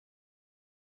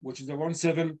 which is the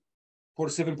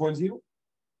 1747.0.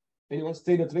 Anyone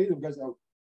stay in the trade? You guys out.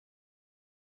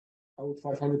 Out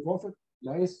 500 profit.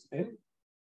 Nice. And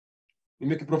you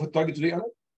make a profit target today, Anna?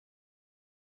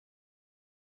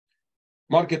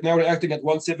 Market now reacting at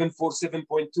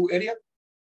 1747.2 area.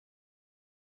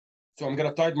 So I'm going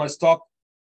to tie my stop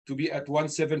to be at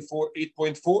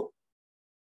 1748.4.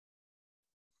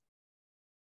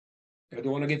 I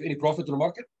don't want to give any profit to the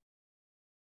market.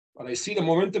 But I see the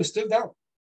momentum still down.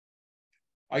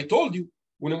 I told you,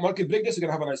 when the market breaks this, you're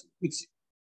going to have a nice. Let's see.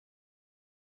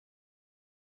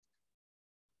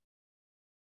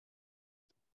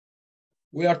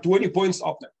 We are 20 points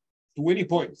up now. 20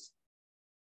 points.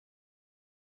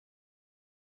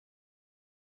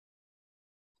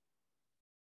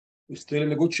 We're still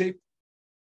in a good shape.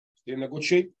 Still in a good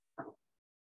shape.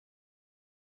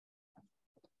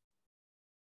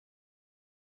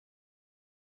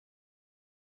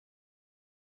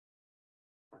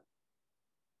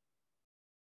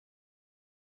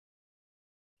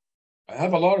 I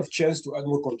have a lot of chance to add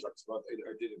more contracts, but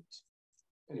I didn't.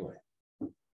 Anyway.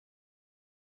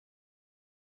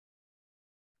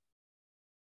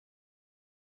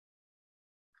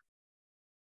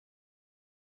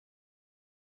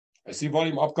 I see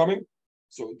volume upcoming.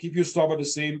 So keep your stop at the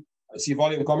same. I see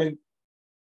volume coming.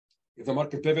 If the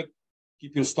market pivot,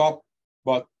 keep your stop,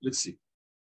 but let's see.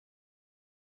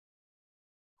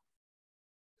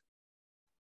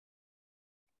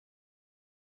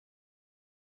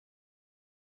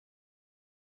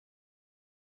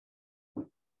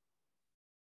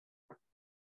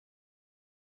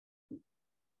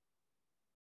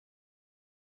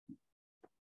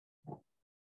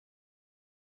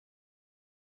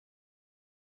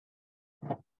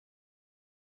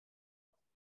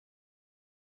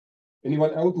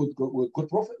 Anyone out with good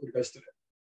profit or guys today?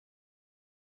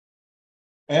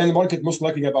 And the market most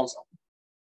likely gonna bounce up.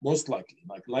 Most likely,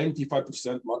 like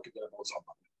 95% market gonna bounce up.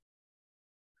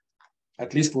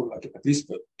 At least for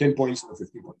 10 points or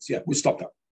 15 points. Yeah, we stopped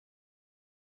out.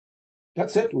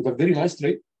 That's it. With a very nice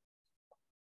trade.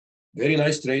 Very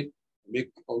nice trade.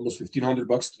 Make almost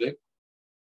 $1,500 today.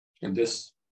 In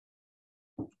this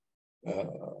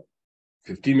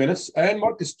 15 minutes. And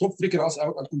market stop freaking us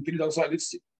out and continue downside. Let's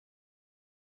see.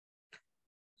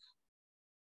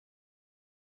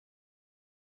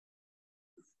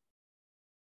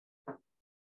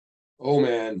 Oh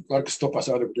man, market stop us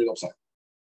out of the upside.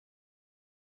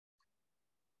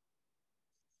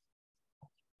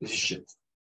 This is shit.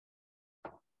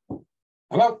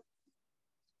 I'm out.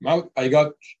 I'm out. I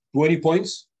got 20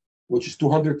 points, which is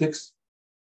 200 ticks.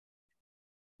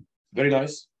 Very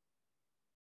nice.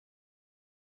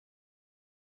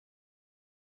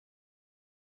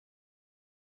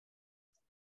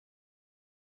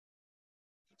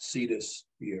 See this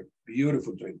here.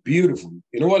 Beautiful trade. Beautiful.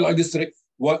 You know what I like this trade?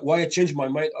 Why I changed my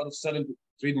mind out of selling to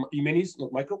trade E-minis,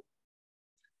 not micro?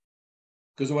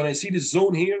 Because when I see this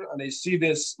zone here and I see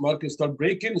this market start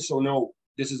breaking, so no,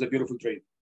 this is a beautiful trade.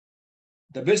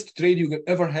 The best trade you could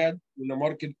ever had when the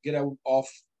market get out of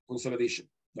consolidation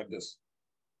like this.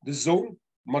 This zone,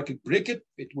 market break it,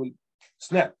 it will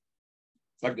snap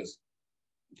like this.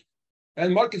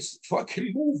 And markets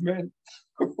fucking move, man.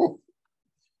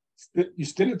 You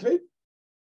still in trade?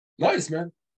 Nice,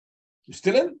 man. You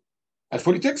still in? At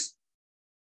 40 ticks?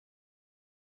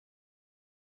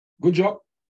 Good job.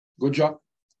 Good job.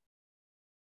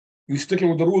 You're sticking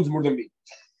with the rules more than me.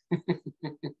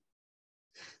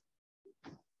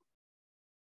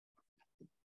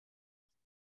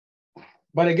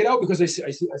 But I get out because I see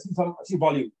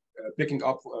volume picking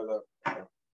up,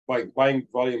 buying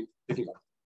volume picking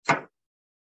up.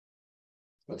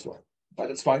 That's why. But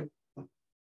it's fine.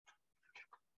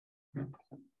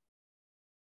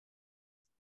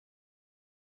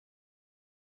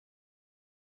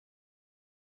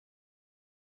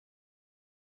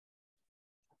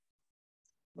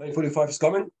 $9.45 is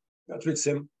coming. I trade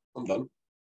sim. I'm done.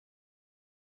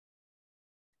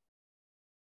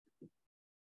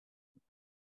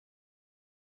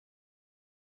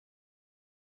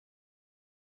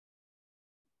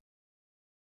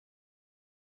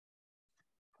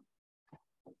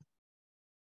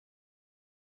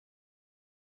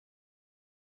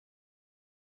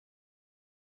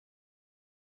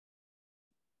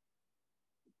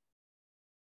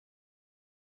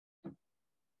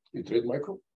 You trade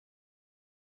micro?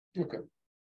 Okay.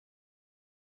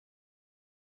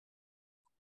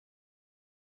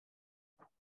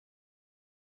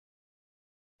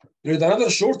 There's another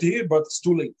short here, but it's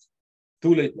too late.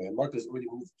 Too late, man. Market has already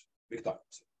moved big time.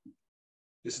 So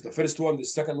this is the first one, the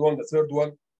second one, the third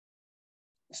one.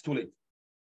 It's too late.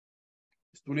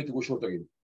 It's too late to go short again.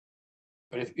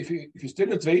 But if you still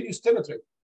in a trade, you still in a trade.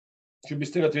 Should be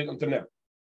still in a trade until now.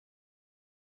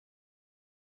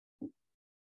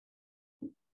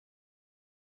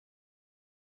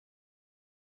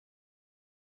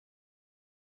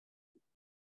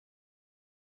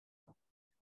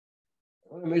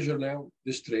 I want to measure now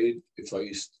this trade. If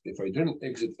I didn't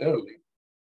exit early,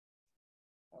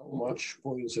 how much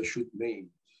points I should make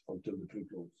until the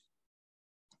pre-close.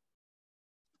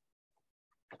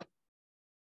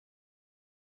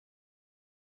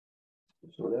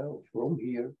 So now from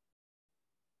here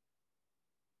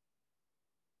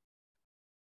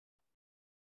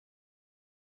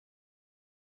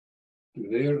to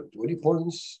there, 20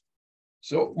 points.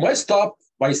 So my stop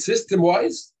by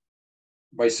system-wise,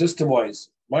 my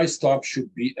stop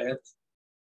should be at,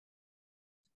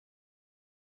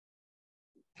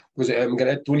 because I'm going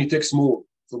to add 20 ticks more.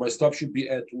 So my stop should be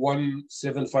at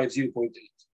 1750.8.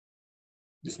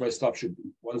 This my stop should be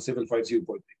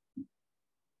 1750.8.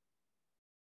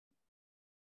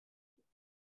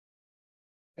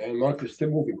 And market is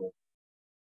still moving on.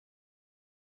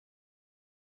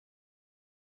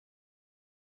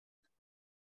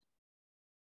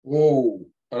 Whoa,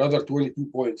 another 22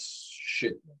 points.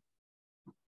 Shit.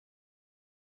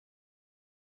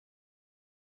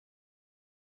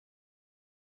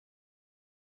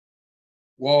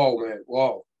 Wow, man,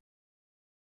 wow.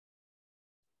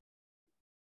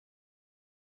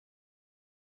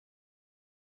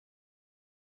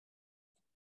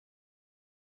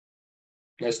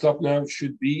 My stop now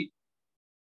should be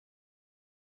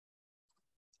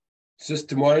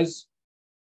system-wise,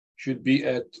 should be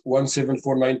at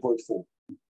 1749.4.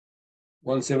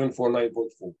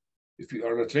 1749.4. If you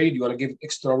are in a trade, you want to give it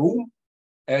extra room,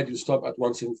 add your stop at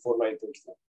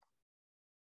 1749.4.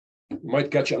 You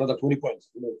might catch another 20 points.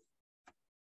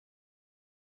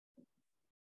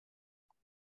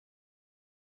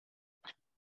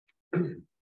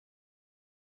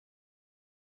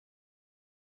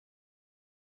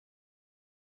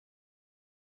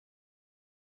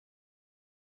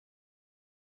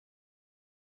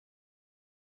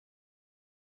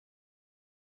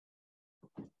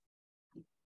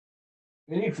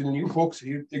 Any of the new folks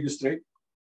here, take it straight,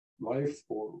 life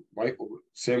or Mike or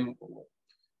Sam.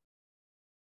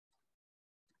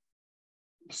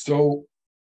 So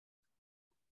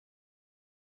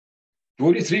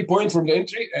 23 points from the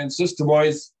entry and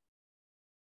system-wise.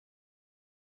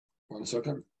 1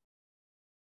 second.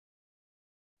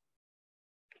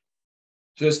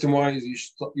 System-wise,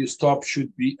 your stop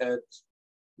should be at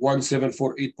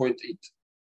 1748.8.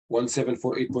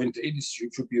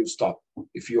 1748.8 should be your stop.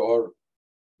 If you are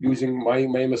using my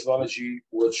methodology,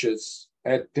 which is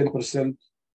at 10%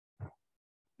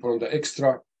 from the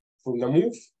extra from the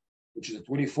move, which is a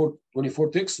 24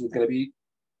 ticks, we're going to be,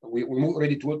 we move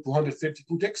already to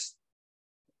 252 ticks.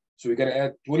 So we're going to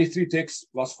add 23 ticks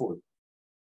plus 4.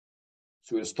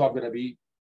 So your stop going to be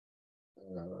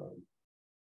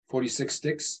 46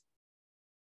 ticks.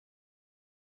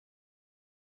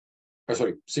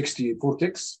 Sorry, 64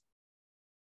 ticks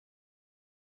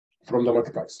from the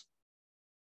market price.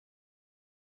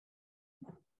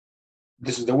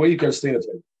 This is the way you can stay in a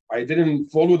trade. I didn't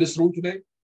follow this rule today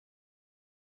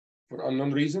for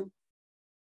unknown reason.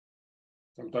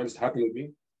 Sometimes it happened with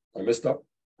me. I messed up.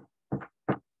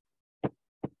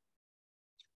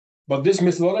 But this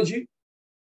methodology,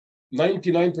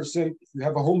 99%, if you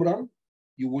have a home run,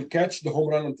 you will catch the home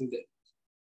run until the end.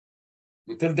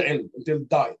 Until the end, until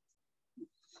die.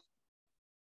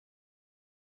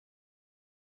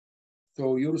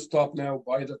 So your stop now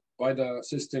by the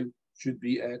system should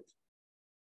be at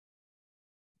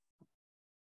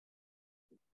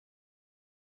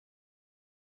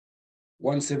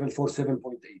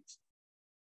 1747.8.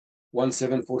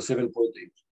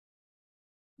 1747.8.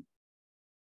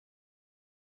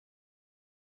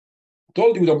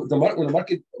 Told you when the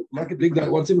market break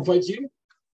down 1750,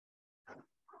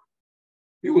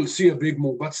 you will see a big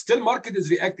move. But still, market is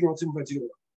reacting 1750.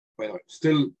 By the way,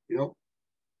 still,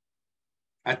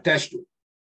 attached to it.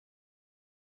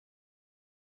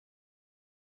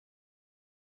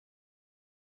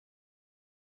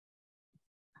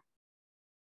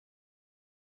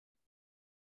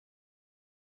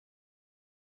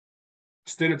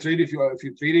 Still a trade if you're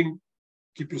trading,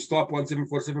 keep your stop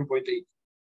 1747.8.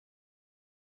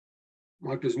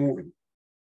 Market is moving.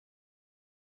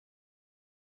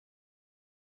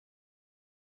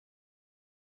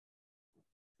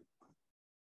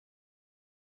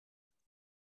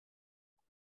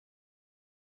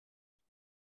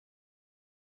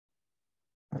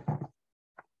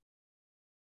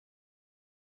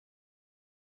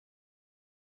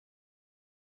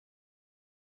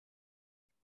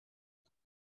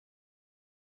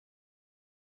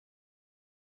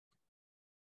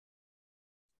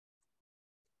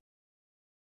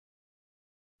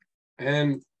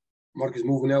 And market is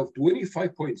moving out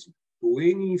 25 points.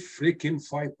 20 freaking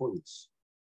 5 points.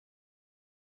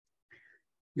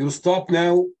 Your stop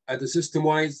now at the system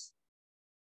wise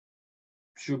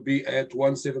should be at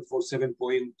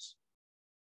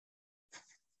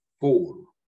 1747.4.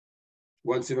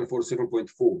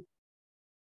 1747.4.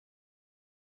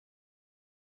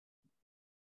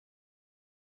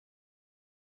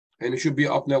 And it should be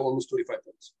up now almost 25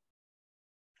 points.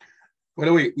 By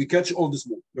the way, we catch all this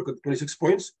move. Look at the 26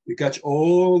 points. We catch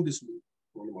all this move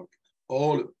on the market.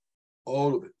 All of it.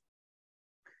 All of it.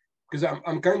 Because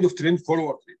I'm kind of trend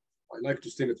follower. I like to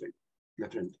stay in a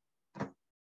trend.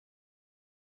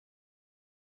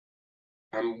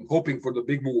 I'm hoping for the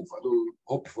big move. I don't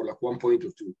hope for like 1 point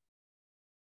or 2.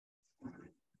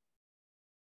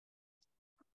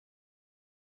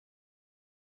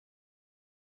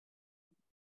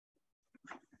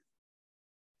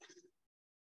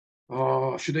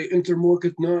 Should I enter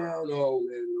market now? No,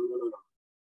 man, no.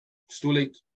 It's too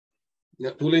late.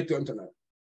 Yeah, too late to enter now.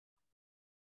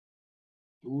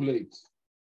 Too late.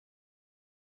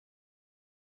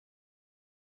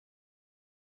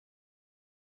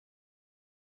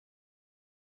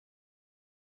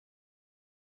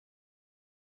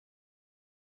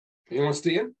 Anyone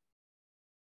stay in?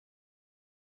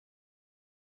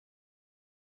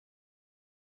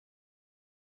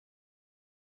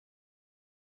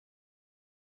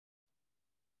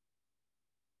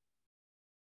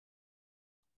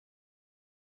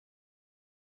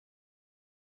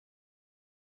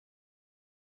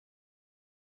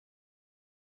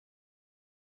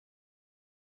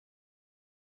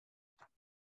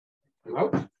 I'm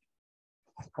out.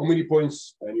 How many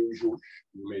points you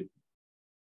made?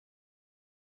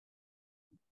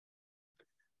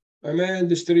 My man,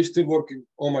 this theory is still working.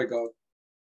 Oh my God.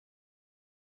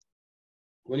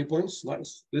 20 points?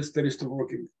 Nice. This theory is still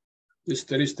working. This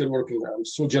theory is still working. I'm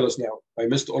so jealous now. I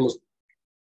missed almost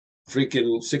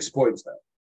freaking 6 points now.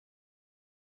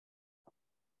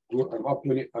 I'm up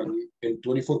 20. I'm in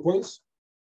 24 points.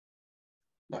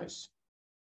 Nice.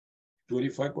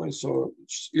 25 points. So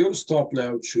your stop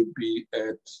now should be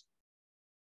at.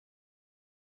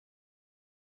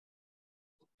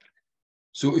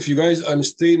 So if you guys are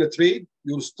staying in a trade,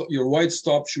 your wide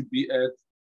stop should be at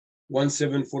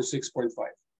 1746.5.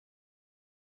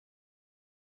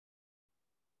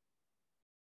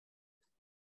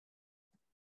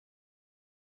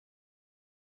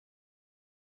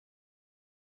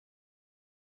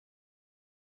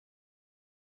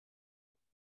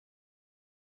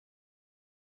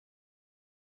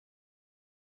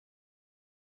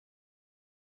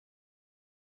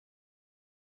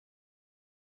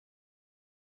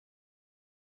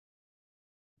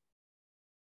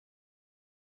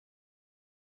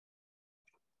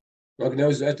 Right now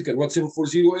is the ethical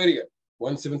 1740 area.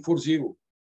 1740.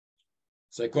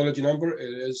 Psychology number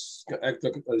is act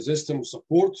like a resistance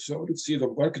support. So let's see the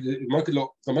market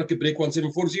break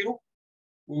 1740.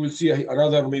 We will see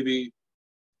another maybe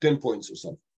 10 points or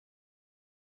something.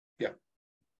 Yeah.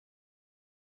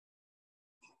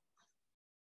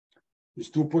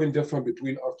 There's 2 point difference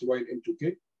between R2Y and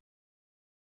M2K.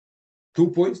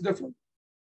 2 points different.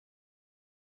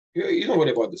 Yeah, you don't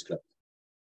worry about this crap.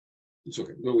 It's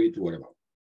okay. No need to worry about it.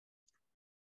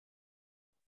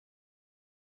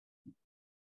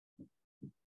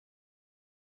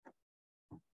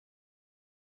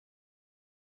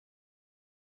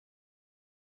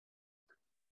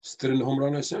 Still in the home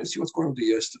run. I see what's going on with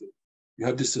the ES today. You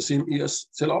have this the same ES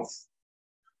sell-off?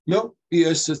 No,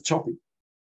 ES is choppy.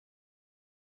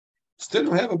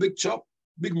 Still have a big chop,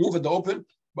 big move at the open,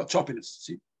 but choppiness.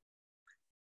 See?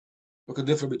 Look at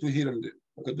the difference between here and there.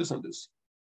 Look at this and this.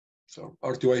 So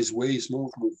RTY is way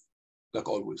smooth move, like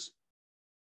always.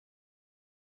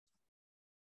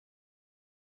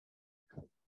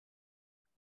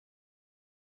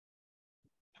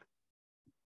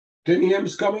 10 a.m.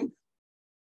 is coming.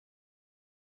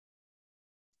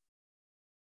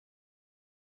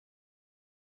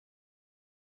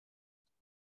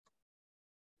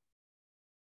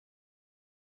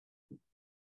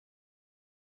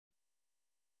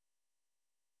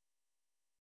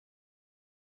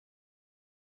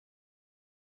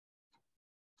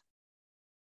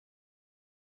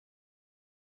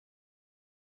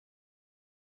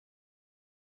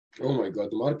 Oh my God,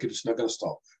 the market is not going to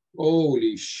stop.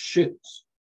 Holy shit.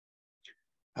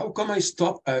 How come I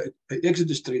stopped? I exit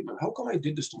this trade, man. How come I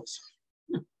did this to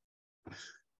myself?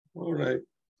 All right.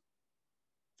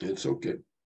 It's okay.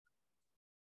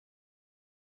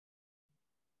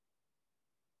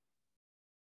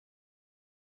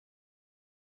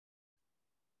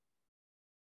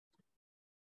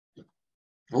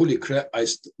 Holy crap.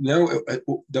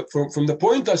 From the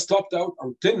point I stopped out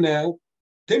until now,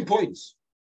 10 points.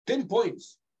 10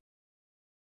 points.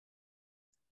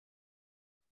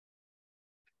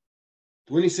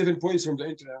 27 points from the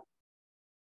entry now.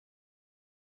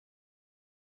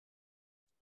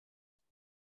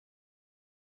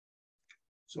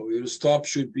 So your stop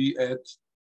should be at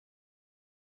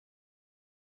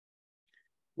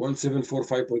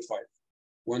 1745.5.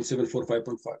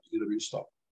 1745.5 is your stop.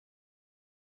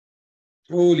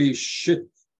 Holy shit.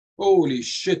 Holy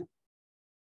shit.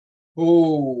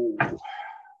 Oh.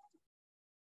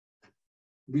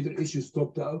 Reader issue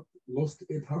stopped out. Lost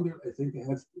 800. I think I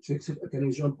have to fix it. Can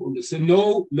I jump on the same?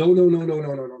 No, no, no, no, no,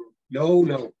 no, no, no, no,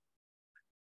 no.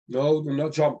 No, do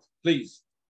not jump. Please.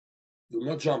 Do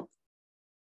not jump.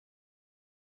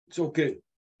 It's okay.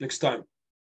 Next time.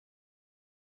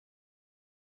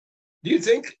 Do you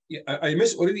think I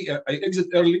missed already? I exit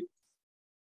early,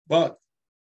 but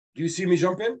do you see me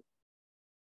jumping?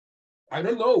 I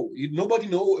don't know. Nobody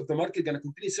know if the market gonna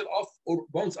continue sell off or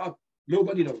bounce up.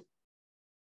 Nobody knows.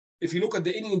 If you look at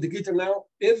the any indicator now,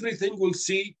 everything will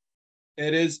see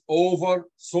it is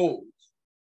oversold.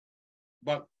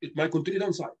 But it might continue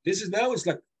downside. This is now, it's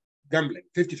like gambling,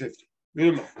 50-50. We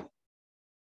don't know.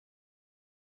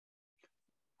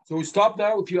 So stop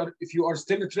now. If you are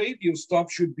still a trade, your stop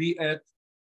should be at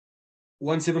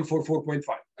 1744.5.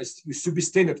 You should be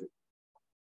staying at it.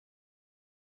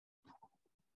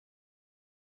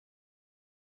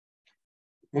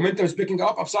 Momentum is picking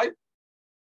up upside.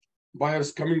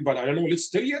 Buyers coming, but I don't know it's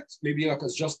still yet. Maybe like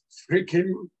it's just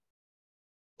freaking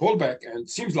pullback, and it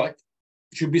seems like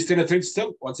it should be still a trade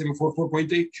still.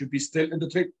 1744.8 should be still in the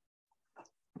trade.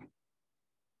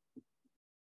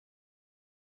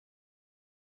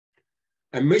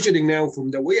 I'm measuring now from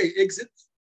the way I exit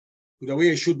to the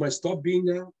way I should my stop being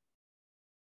now.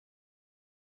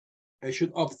 I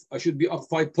should be up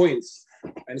 5 points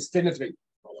and still in the trade.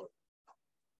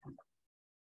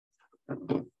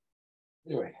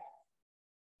 Anyway,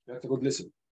 that's a good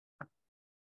lesson.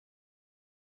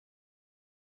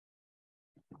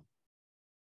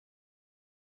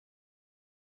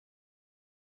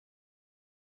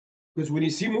 Because when you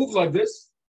see moves like this,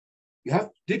 you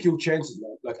have to take your chances.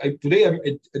 Like today, I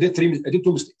did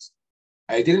two mistakes.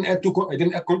 I didn't add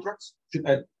contracts. Should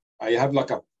add. I have like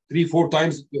a 3-4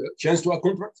 times chance to add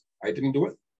contracts. I didn't do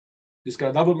it. This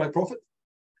can double my profit,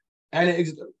 and I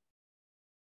exited.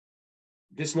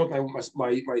 This is not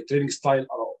my trading style at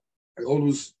all. I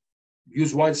always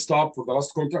use wide stop for the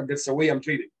last contract. That's the way I'm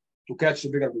trading to catch the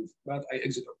bigger move. But I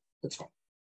exited. That's fine.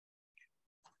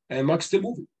 And market's still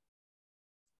moving.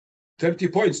 30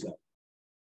 points now.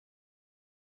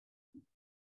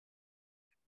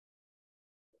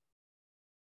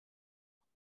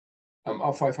 I'm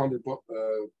up $500,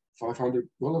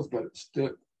 but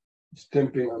still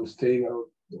stamping. I'm staying out.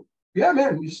 Yeah,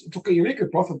 man, it's okay. You make a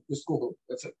profit. Just go home.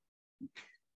 That's it.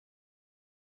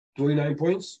 29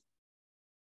 points.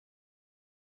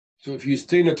 So if you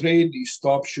stay in a trade, the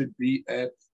stop should be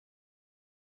at.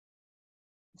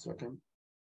 1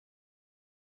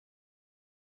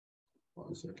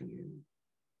 second.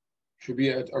 Should be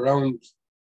at around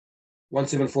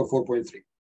 1744.3.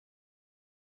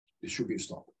 This should be a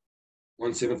stop.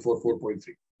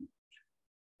 1744.3.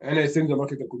 And I think the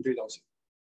market can continue downside.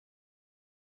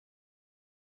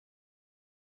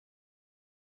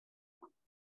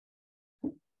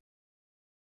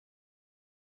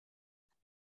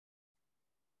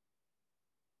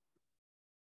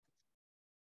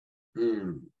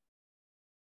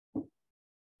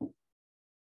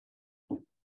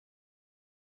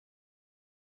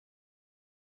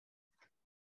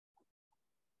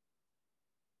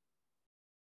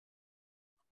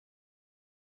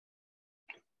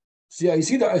 See, I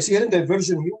see hidden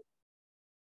diversion here.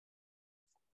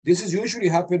 This is usually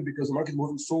happen because the market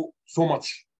moving so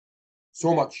much.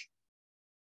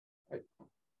 Right?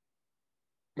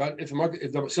 But if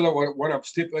the seller want to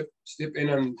step in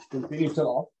and continue sell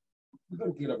off, you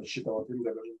don't care about shit about hidden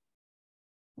diversion.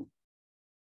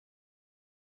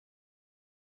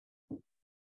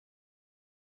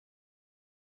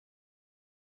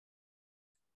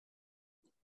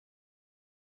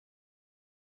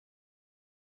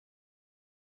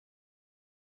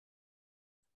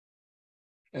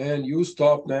 And you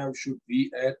stop now should be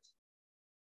at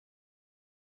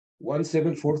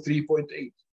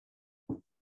 1743.8.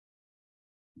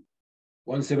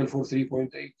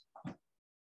 1743.8.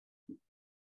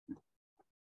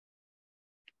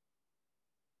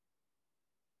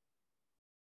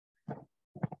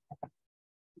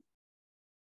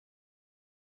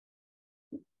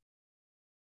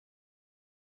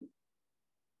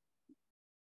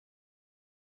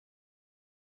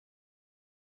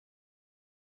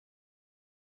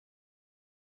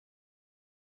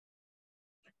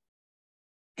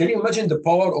 Can you imagine the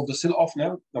power of the sell-off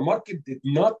now? The market did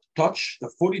not touch the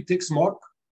 40 ticks mark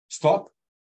stop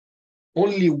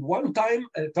only one time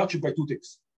and it touched it by 2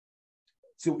 ticks.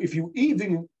 So if you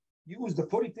even use the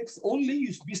 40 ticks only,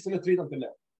 you should be still a trade until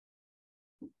now.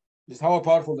 This is how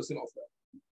powerful the sell-off now.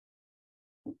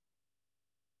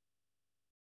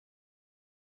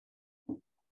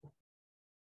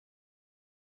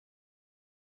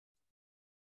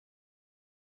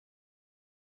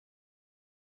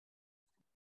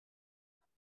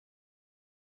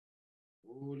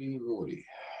 Holy moly.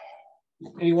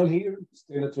 Anyone here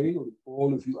stay in a trade or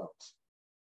all of you out?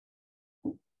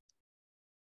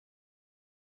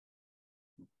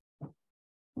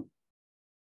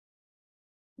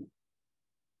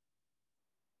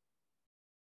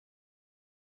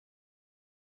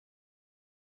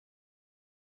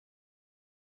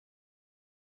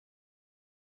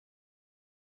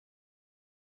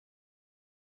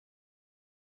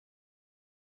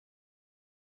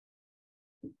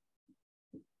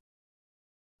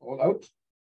 All out?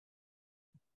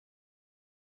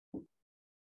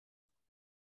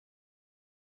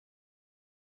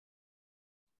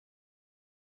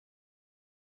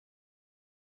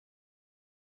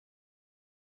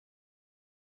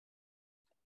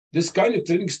 This kind of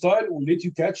trading style will let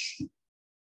you catch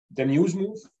the news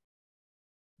move.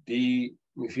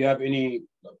 If you have any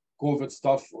COVID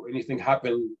stuff or anything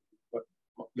happen, but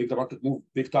make the market move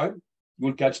big time,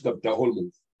 you'll catch the whole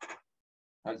move.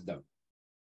 Hands down.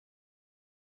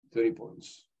 30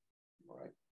 points. All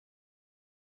right.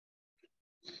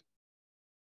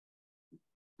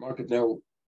 Market now,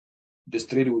 this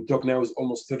trade we took now is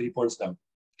almost 30 points down.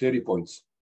 30 points.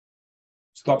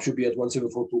 Stop should be at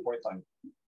 1742.9.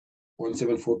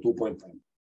 1742.9.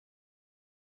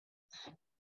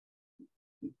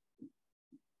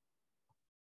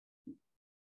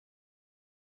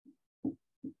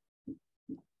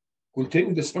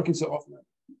 Continue this fucking so off, man.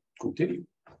 Continue.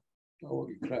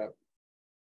 Holy crap.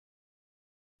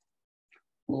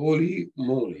 Holy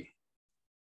moly.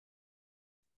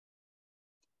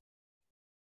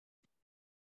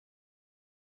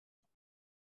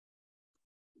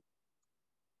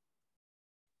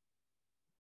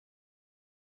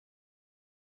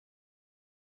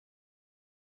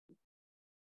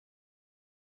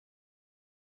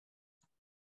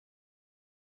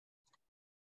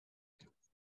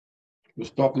 The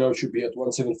stop now should be at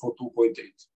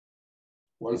 1742.8.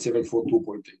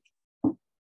 1742.8.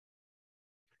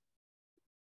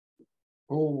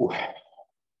 Oh.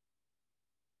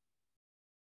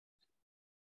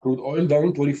 Crude oil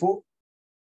down 24.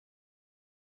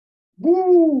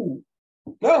 Woo!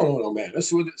 No, man.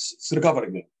 It's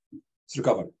recovering now. It's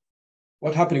recovering.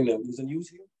 What's happening now? There's a news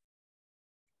here.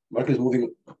 Market is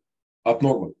moving up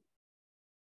normal.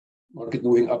 Market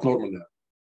moving up normal now.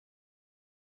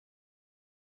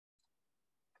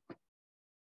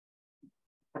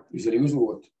 Is the news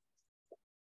or what?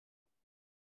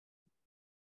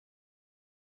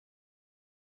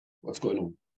 What's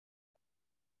going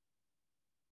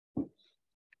on?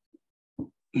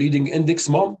 Leading index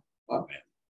mom. Oh, man.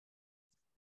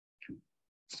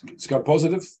 It's got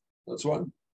positive. That's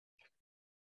one.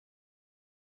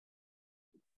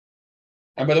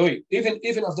 And by the way,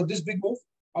 even after this big move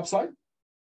upside,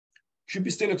 should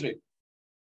be still a trade.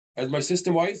 As my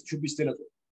system wise, should be still a trade.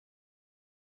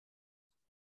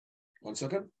 1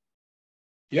 second.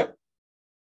 Yep.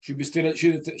 Should be still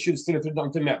should still a trade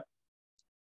until now.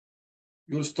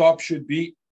 Your stop should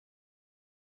be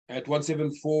at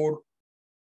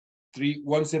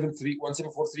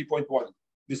 1743.1.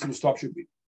 This your stop should be.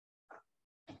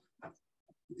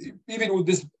 Even with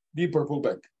this deeper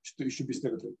pullback, it should be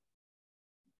still a trade.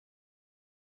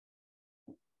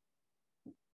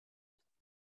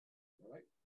 All right.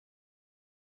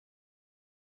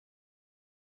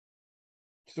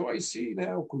 So I see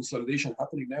now consolidation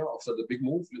happening now after the big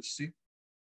move. Let's see.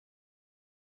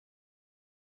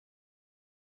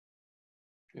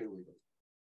 Here we go.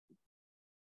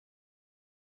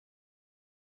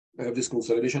 I have this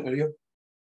consolidation area.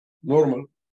 Normal.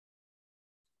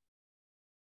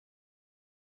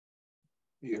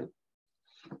 Here.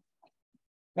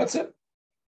 That's it.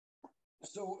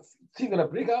 So if it's gonna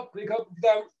break up,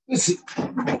 down. Let's see.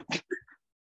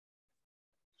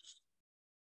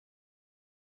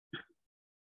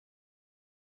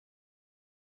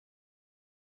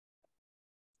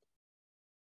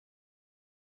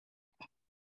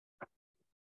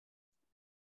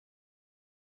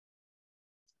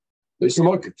 There's the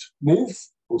market. Move,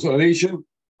 consolidation,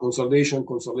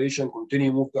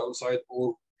 continue move downside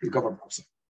or recover upside.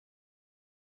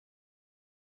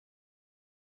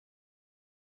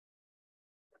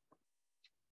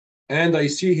 And I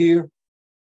see here,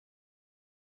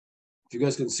 if you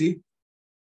guys can see,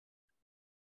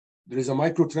 there is a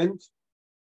micro trend.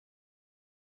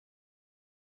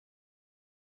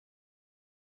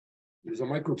 There is a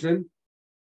micro trend.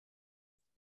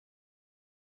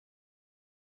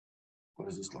 What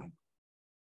is this line?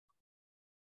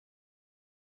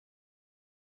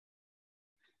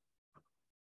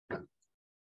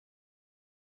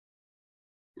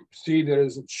 See, there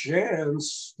is a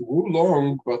chance to go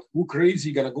long, but who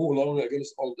crazy gonna go long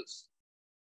against all this?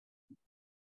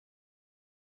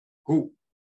 Who?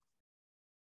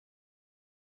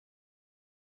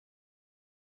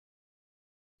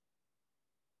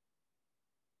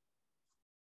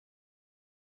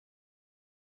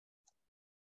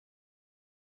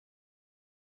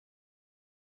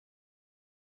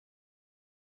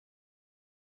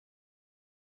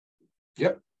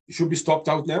 Yep, it should be stopped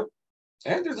out now.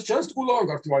 And there's a chance to go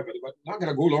long after my value, but not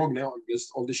gonna go long now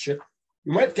against all this shit.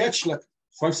 You might catch like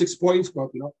 5-6 points,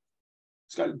 but you know,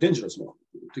 it's kind of dangerous now.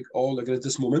 You take all against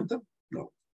this momentum.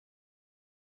 No.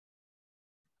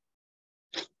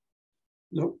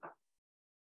 No.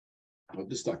 Not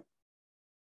this time.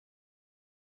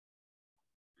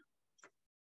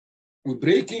 We're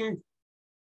breaking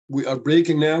We are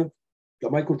breaking now the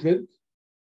micro trend.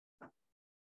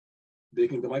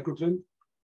 Breaking the micro trend.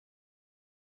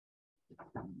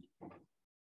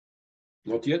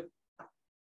 Not yet.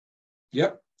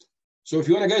 Yep. So if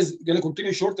you want to guys gonna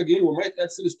continue short again, we might add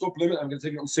still stop limit. I'm gonna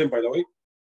take it on SIM, by the way.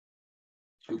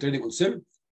 I'm trading on SIM.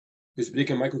 It's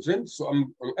breaking micro trend. So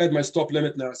I'm gonna add my stop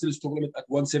limit now. Still stop limit at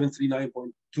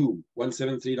 1739.2.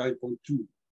 1739.2.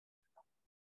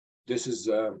 This is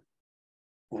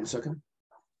 1 second.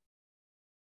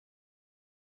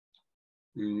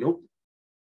 Nope.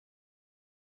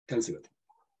 Cancel it.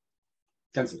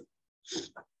 Cancel it.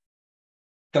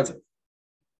 Cancel it.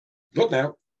 Not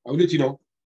now. I will let you know.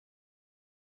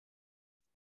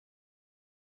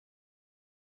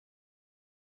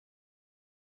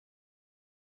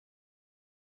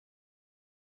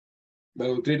 But I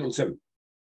will trade on SIM.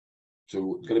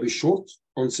 So it's going to be short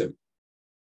on SIM.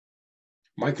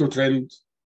 Micro trend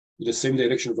with the same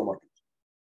direction of the market.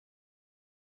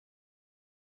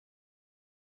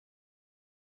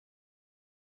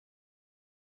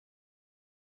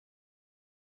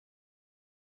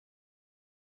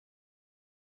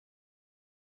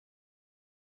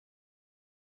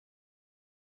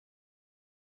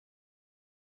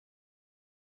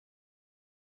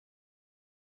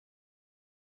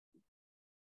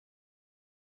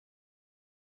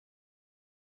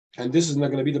 And this is not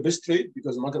going to be the best trade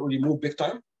because the market already moved big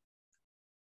time.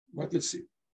 But let's see.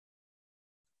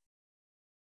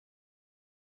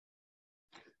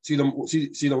 See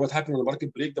what happened when the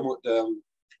market break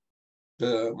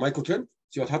the micro trend?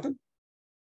 See what happened?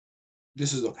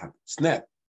 This is what happened. Snap.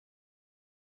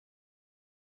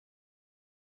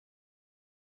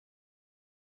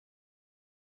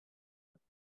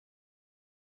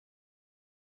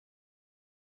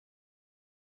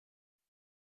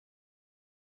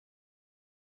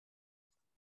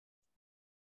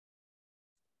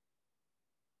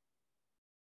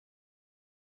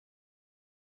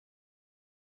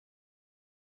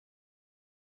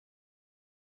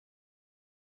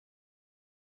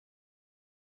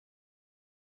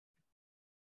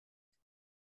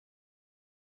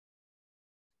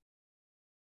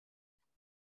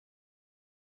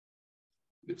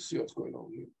 Let's see what's going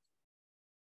on here.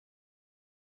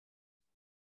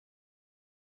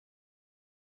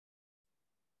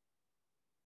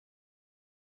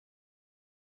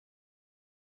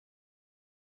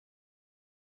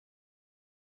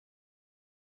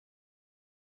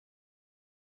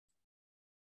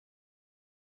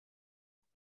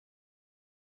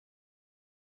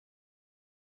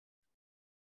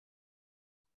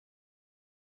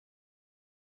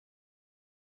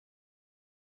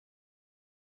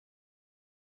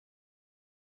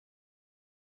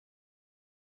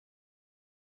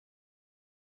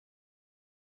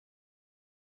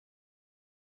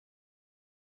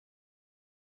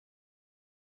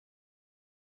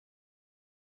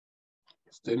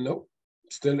 Still no.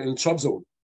 Still in chop zone.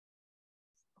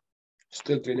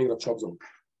 Still trading the chop zone.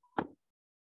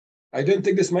 I didn't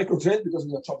take this micro trend because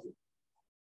of the chop zone.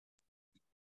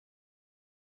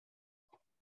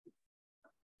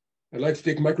 I like to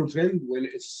take micro trend when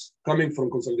it's coming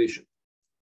from consolidation.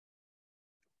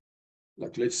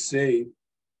 Like let's say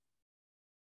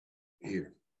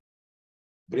here.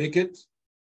 Break it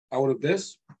out of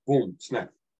this, boom,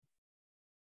 snap.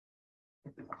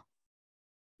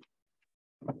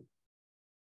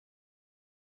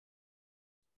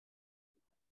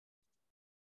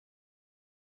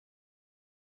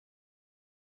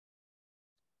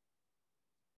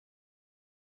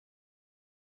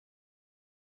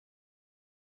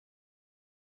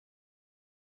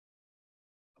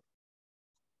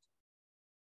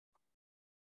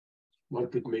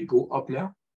 Market may go up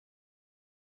now.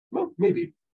 Well,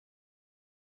 maybe.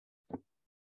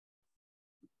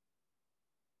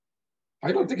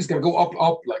 I don't think it's going to go up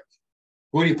like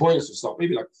 20 points or stuff.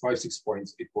 Maybe like 5, 6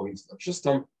 points, 8 points. Like just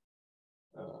some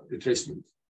retracement.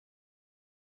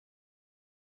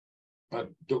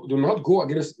 But do not go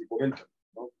against the momentum.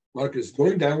 You know? Market is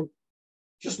going down.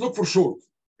 Just look for short.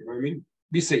 You know what I mean?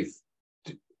 Be safe.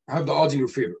 Have the odds in your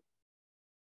favor.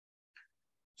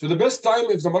 So the best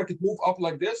time if the market move up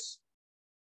like this,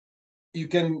 you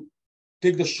can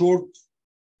take the short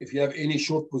if you have any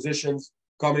short positions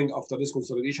coming after this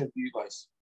consolidation to you guys,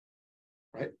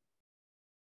 right?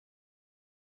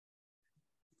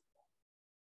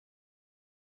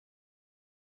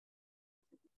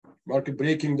 Market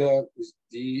breaking the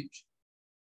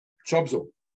chop zone.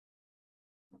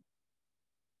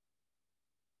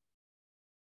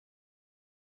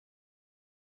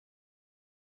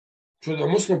 So the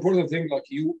most important thing, like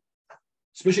you,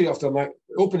 especially after my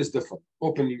open is different.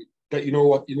 Open, that you know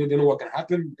what can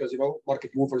happen because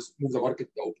market movers move the market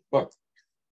out. But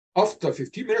after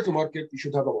 15 minutes of market, you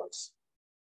should have a once.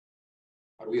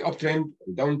 Are we uptrend? Are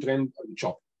we downtrend? Are we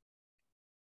chop?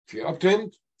 If you're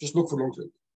uptrend, just look for long trade.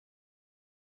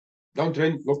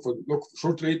 Downtrend, look for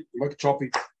short trade. Market choppy,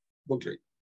 don't trade.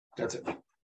 That's it.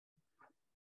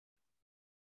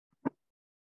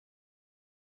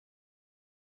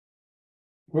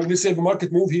 When we say the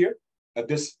market move here at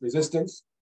this resistance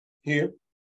here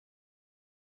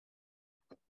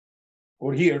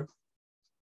or here,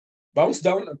 bounce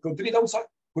down and continue downside,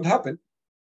 could happen.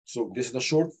 So this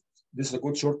is a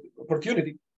good short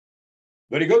opportunity.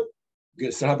 Very good.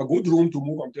 You still have a good room to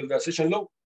move until the session low.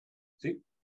 See?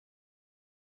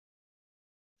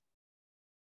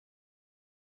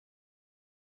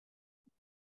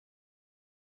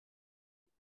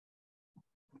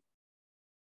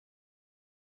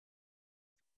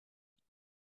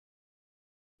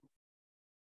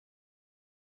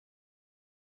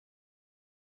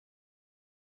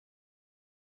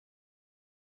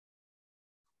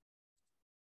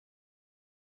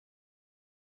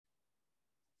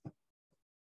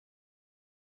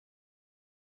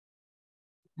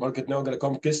 Market now going to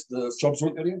come kiss the stop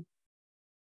zone area.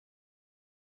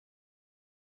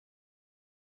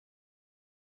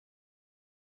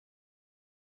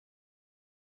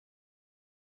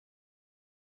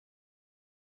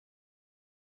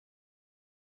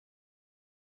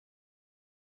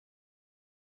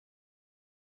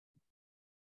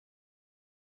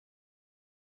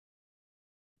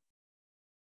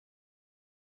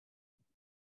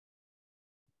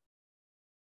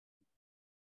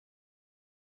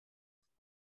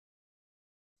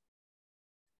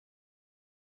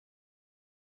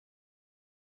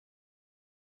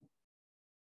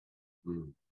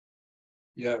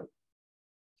 Yeah.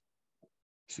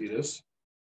 See this?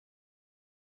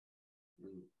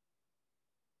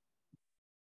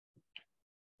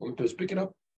 Want to pick it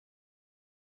up?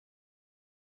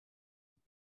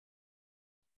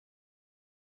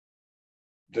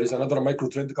 There is another micro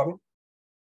trend coming.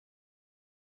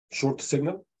 Short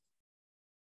signal.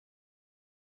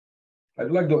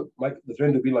 I'd like the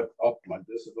trend to be like up like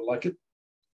this if I like it.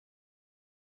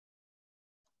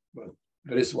 But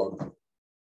there is one.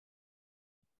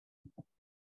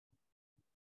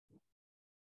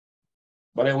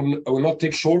 But I will not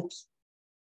take short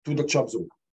to the chop zone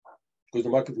because the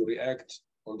market will react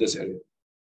on this area.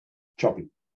 Chopping.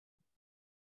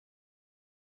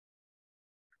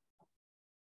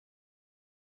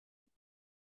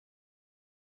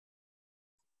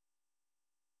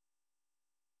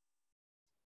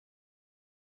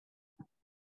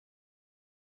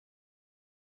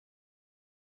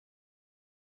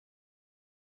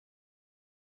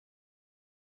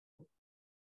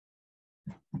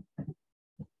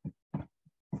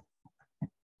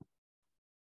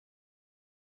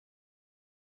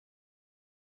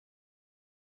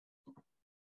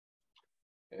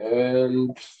 And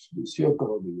let's see how come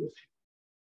on the US.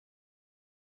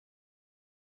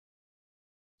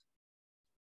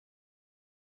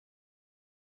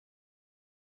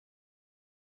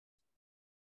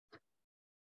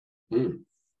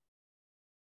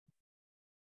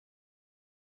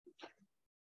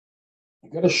 You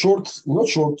got a short, not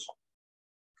short.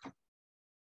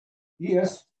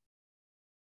 Yes.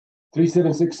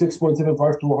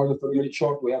 3766.75 to 130 minute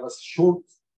short. We have a short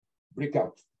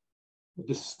breakout. But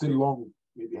this is still long.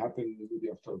 Maybe happen maybe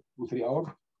after 2-3 hours.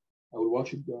 I will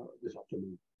watch it this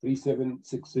afternoon.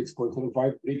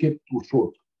 3766.75. Break it to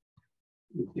short.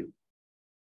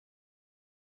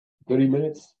 30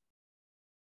 minutes.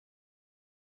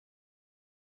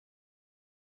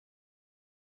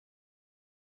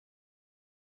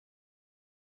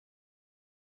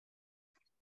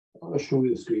 I'll show you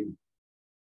the screen.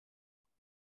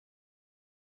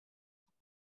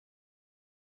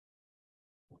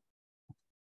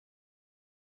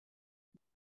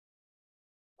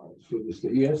 So this is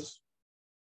the ES.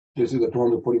 This is the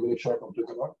 240 minute chart I'm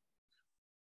talking about.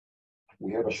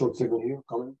 We have a short signal here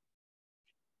coming.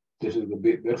 This is the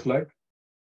bear flag.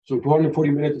 So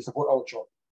 240 minutes is a 4-hour chart.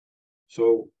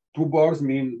 So 2 bars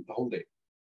mean the whole day.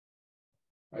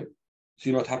 Right?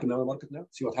 See what happened in the market now?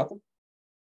 See what happened?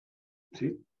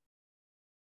 See?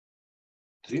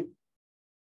 See?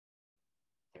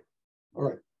 All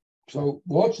right. So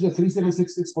watch the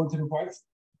 3766.75.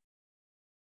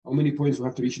 How many points we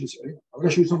have to reach in this area? I'm going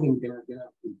to show you something gonna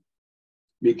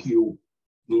make you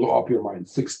blow up your mind.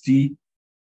 60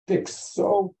 ticks.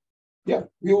 So yeah,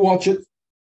 you watch it.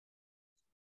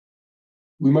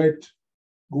 We might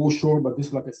go short, but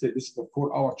this, like I said, this is a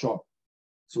 4-hour chart.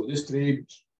 So this trade,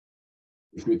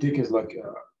 if we take it like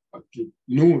at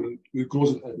noon, we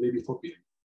close it at maybe 4 p.m.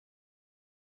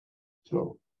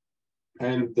 So,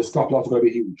 and the stop loss is going to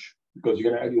be huge because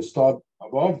you're going to add your stop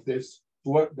above this.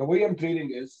 So what, the way I'm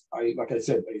trading is, like I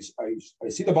said, I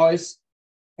see the bias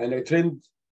and I trend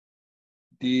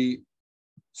the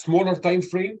smaller time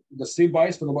frame, the same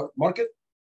bias for the market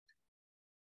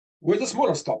with a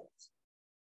smaller stop loss.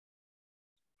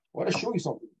 I want to show you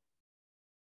something.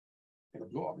 I'm going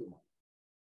to blow up your mind.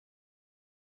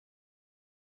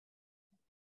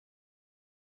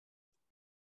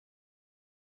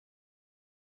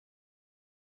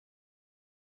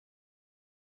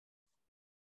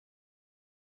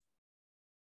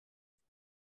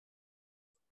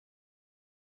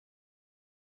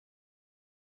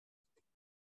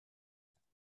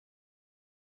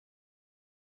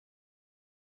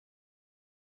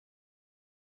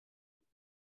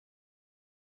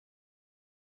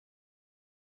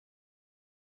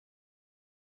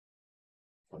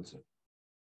 One second.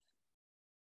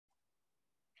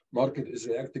 Market is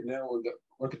reacting now, and the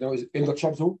market now is in the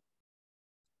chop zone.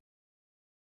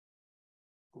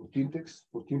 14 ticks,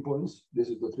 14 points. This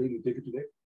is the trade you take it today.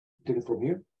 Take it from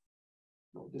here.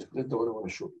 No, that's the one I want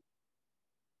to show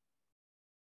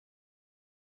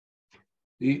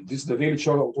you. This is the daily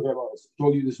chart I'm talking about. I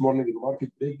told you this morning in the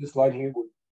market, break this line here,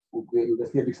 we'll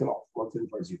see a big sell off,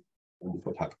 1750. And that's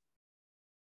what happened.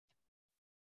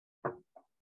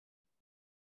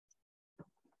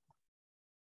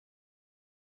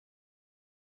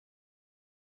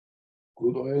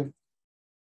 Crude oil.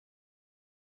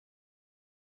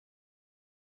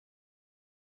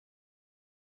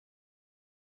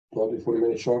 Probably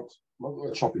 40-minute short. Not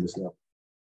choppiness now.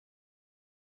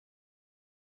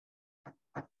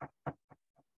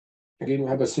 Again, we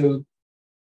have a sell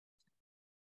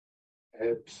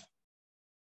at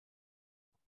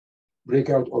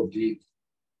breakout of the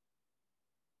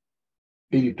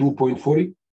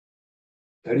 82.40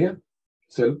 area.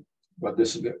 Sell, but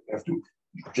this is, you have to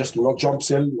just do not jump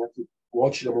sell. You have to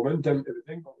watch the momentum,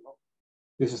 everything. But no,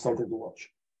 this is something to watch.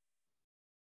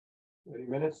 30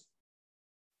 minutes.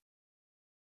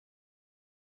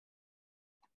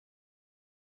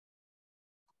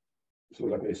 So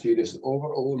like I see, this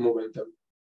overall momentum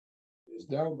is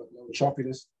down, but now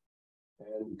choppiness,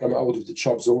 and come out of the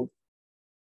chop zone.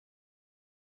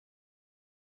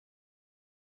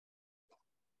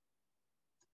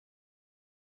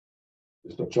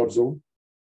 It's the chop zone.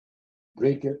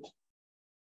 Break it,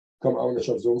 come out of the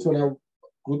chop zone. So now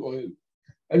crude oil,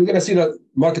 and we're gonna see that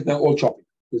market now all choppy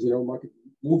because market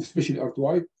move, especially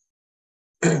R2I.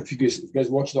 if you guys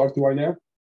watch the R2I now,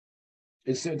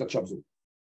 it's in the chop zone.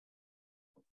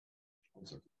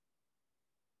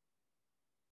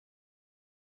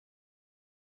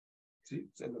 See,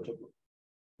 it's in the chop zone.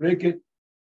 Break it,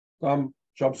 come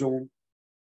chop zone,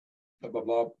 blah blah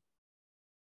blah.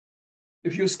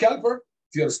 If you're a scalper,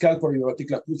 you want to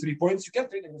take like 2-3 points, you can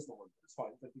trade against the one. It's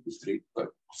fine. I think it's straight, but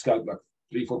scalp like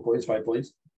 3-4 points, 5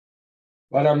 points.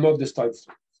 But I'm not this type.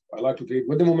 I like to trade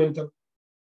with the momentum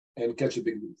and catch a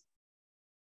big move.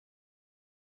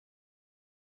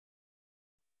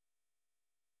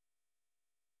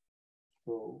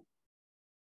 So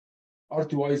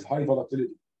R2I is high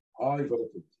volatility. High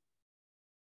volatility.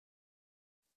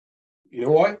 You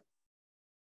know why?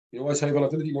 You know why it's high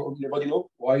volatility? Anybody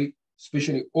know why?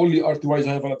 Especially only R2I is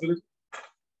high volatility.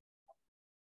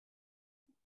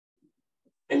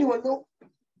 Anyone know?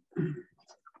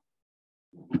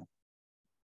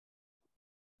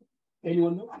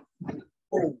 Anyone know?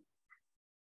 Oh,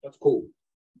 that's cool.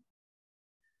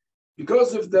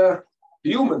 Because of the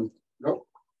human,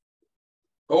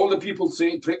 all the people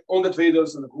say, all the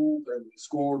traders in the group and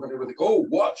score and everything. Oh,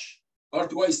 watch,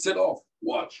 R2I is still off.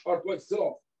 Watch, R2I is still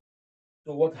off.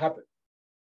 So what happened?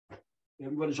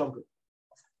 Everybody jumped it.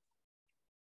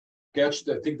 Catch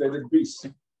the thing that increase.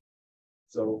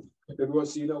 So everyone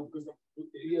see now because the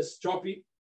area is choppy.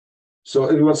 So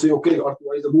everyone say, okay,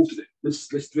 R2I is the move today. Let's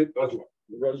trade R2I.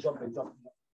 Everybody jumping.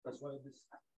 That's why this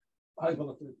high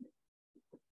volatility.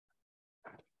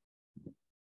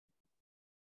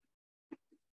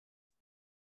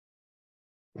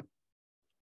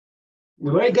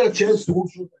 When I get a chance to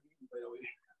move short again, by the way,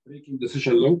 breaking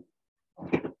decision low.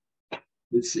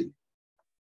 Let's see.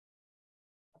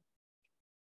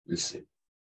 Let's see.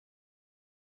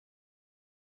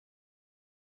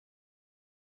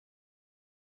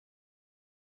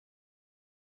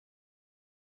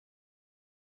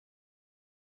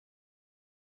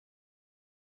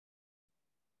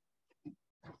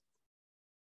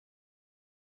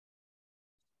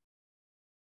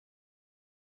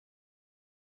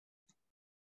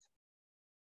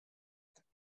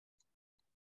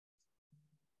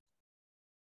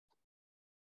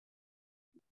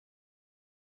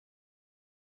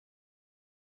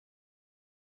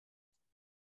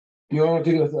 You want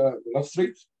to take the last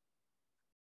trade?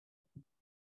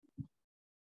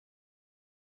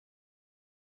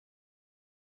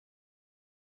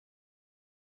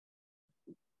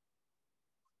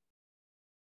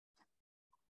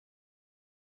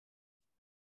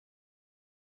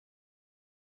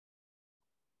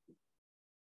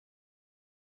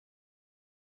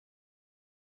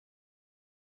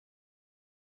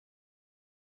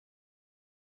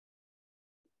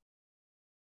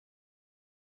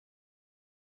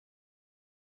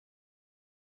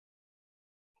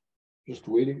 Just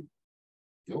waiting.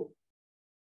 No.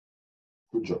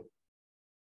 Good job.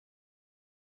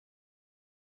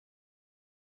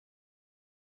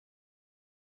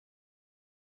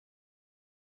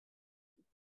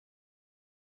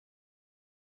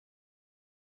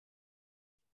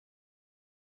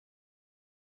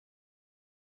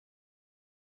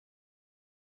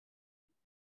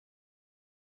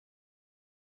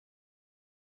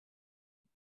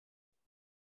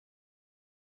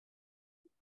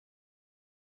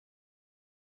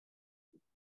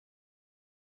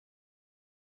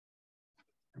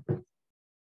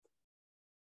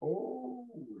 All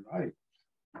right.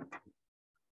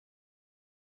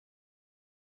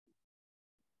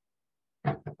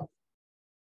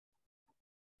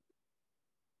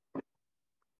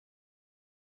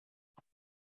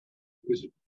 Is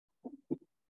it?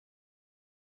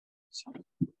 I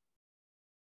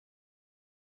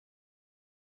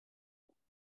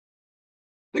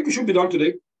think we should be done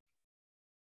today.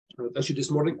 Actually,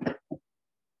 this morning. I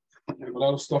have a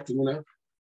lot of stuff to do now.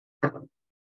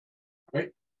 Right.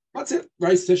 That's it.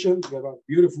 Nice session. We have a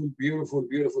beautiful, beautiful,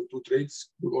 beautiful 2 trades,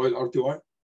 crude oil RTY.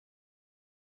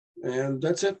 And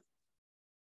that's it.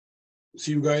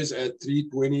 See you guys at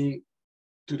 3:20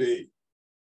 today.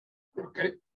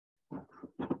 Okay.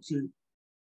 See you.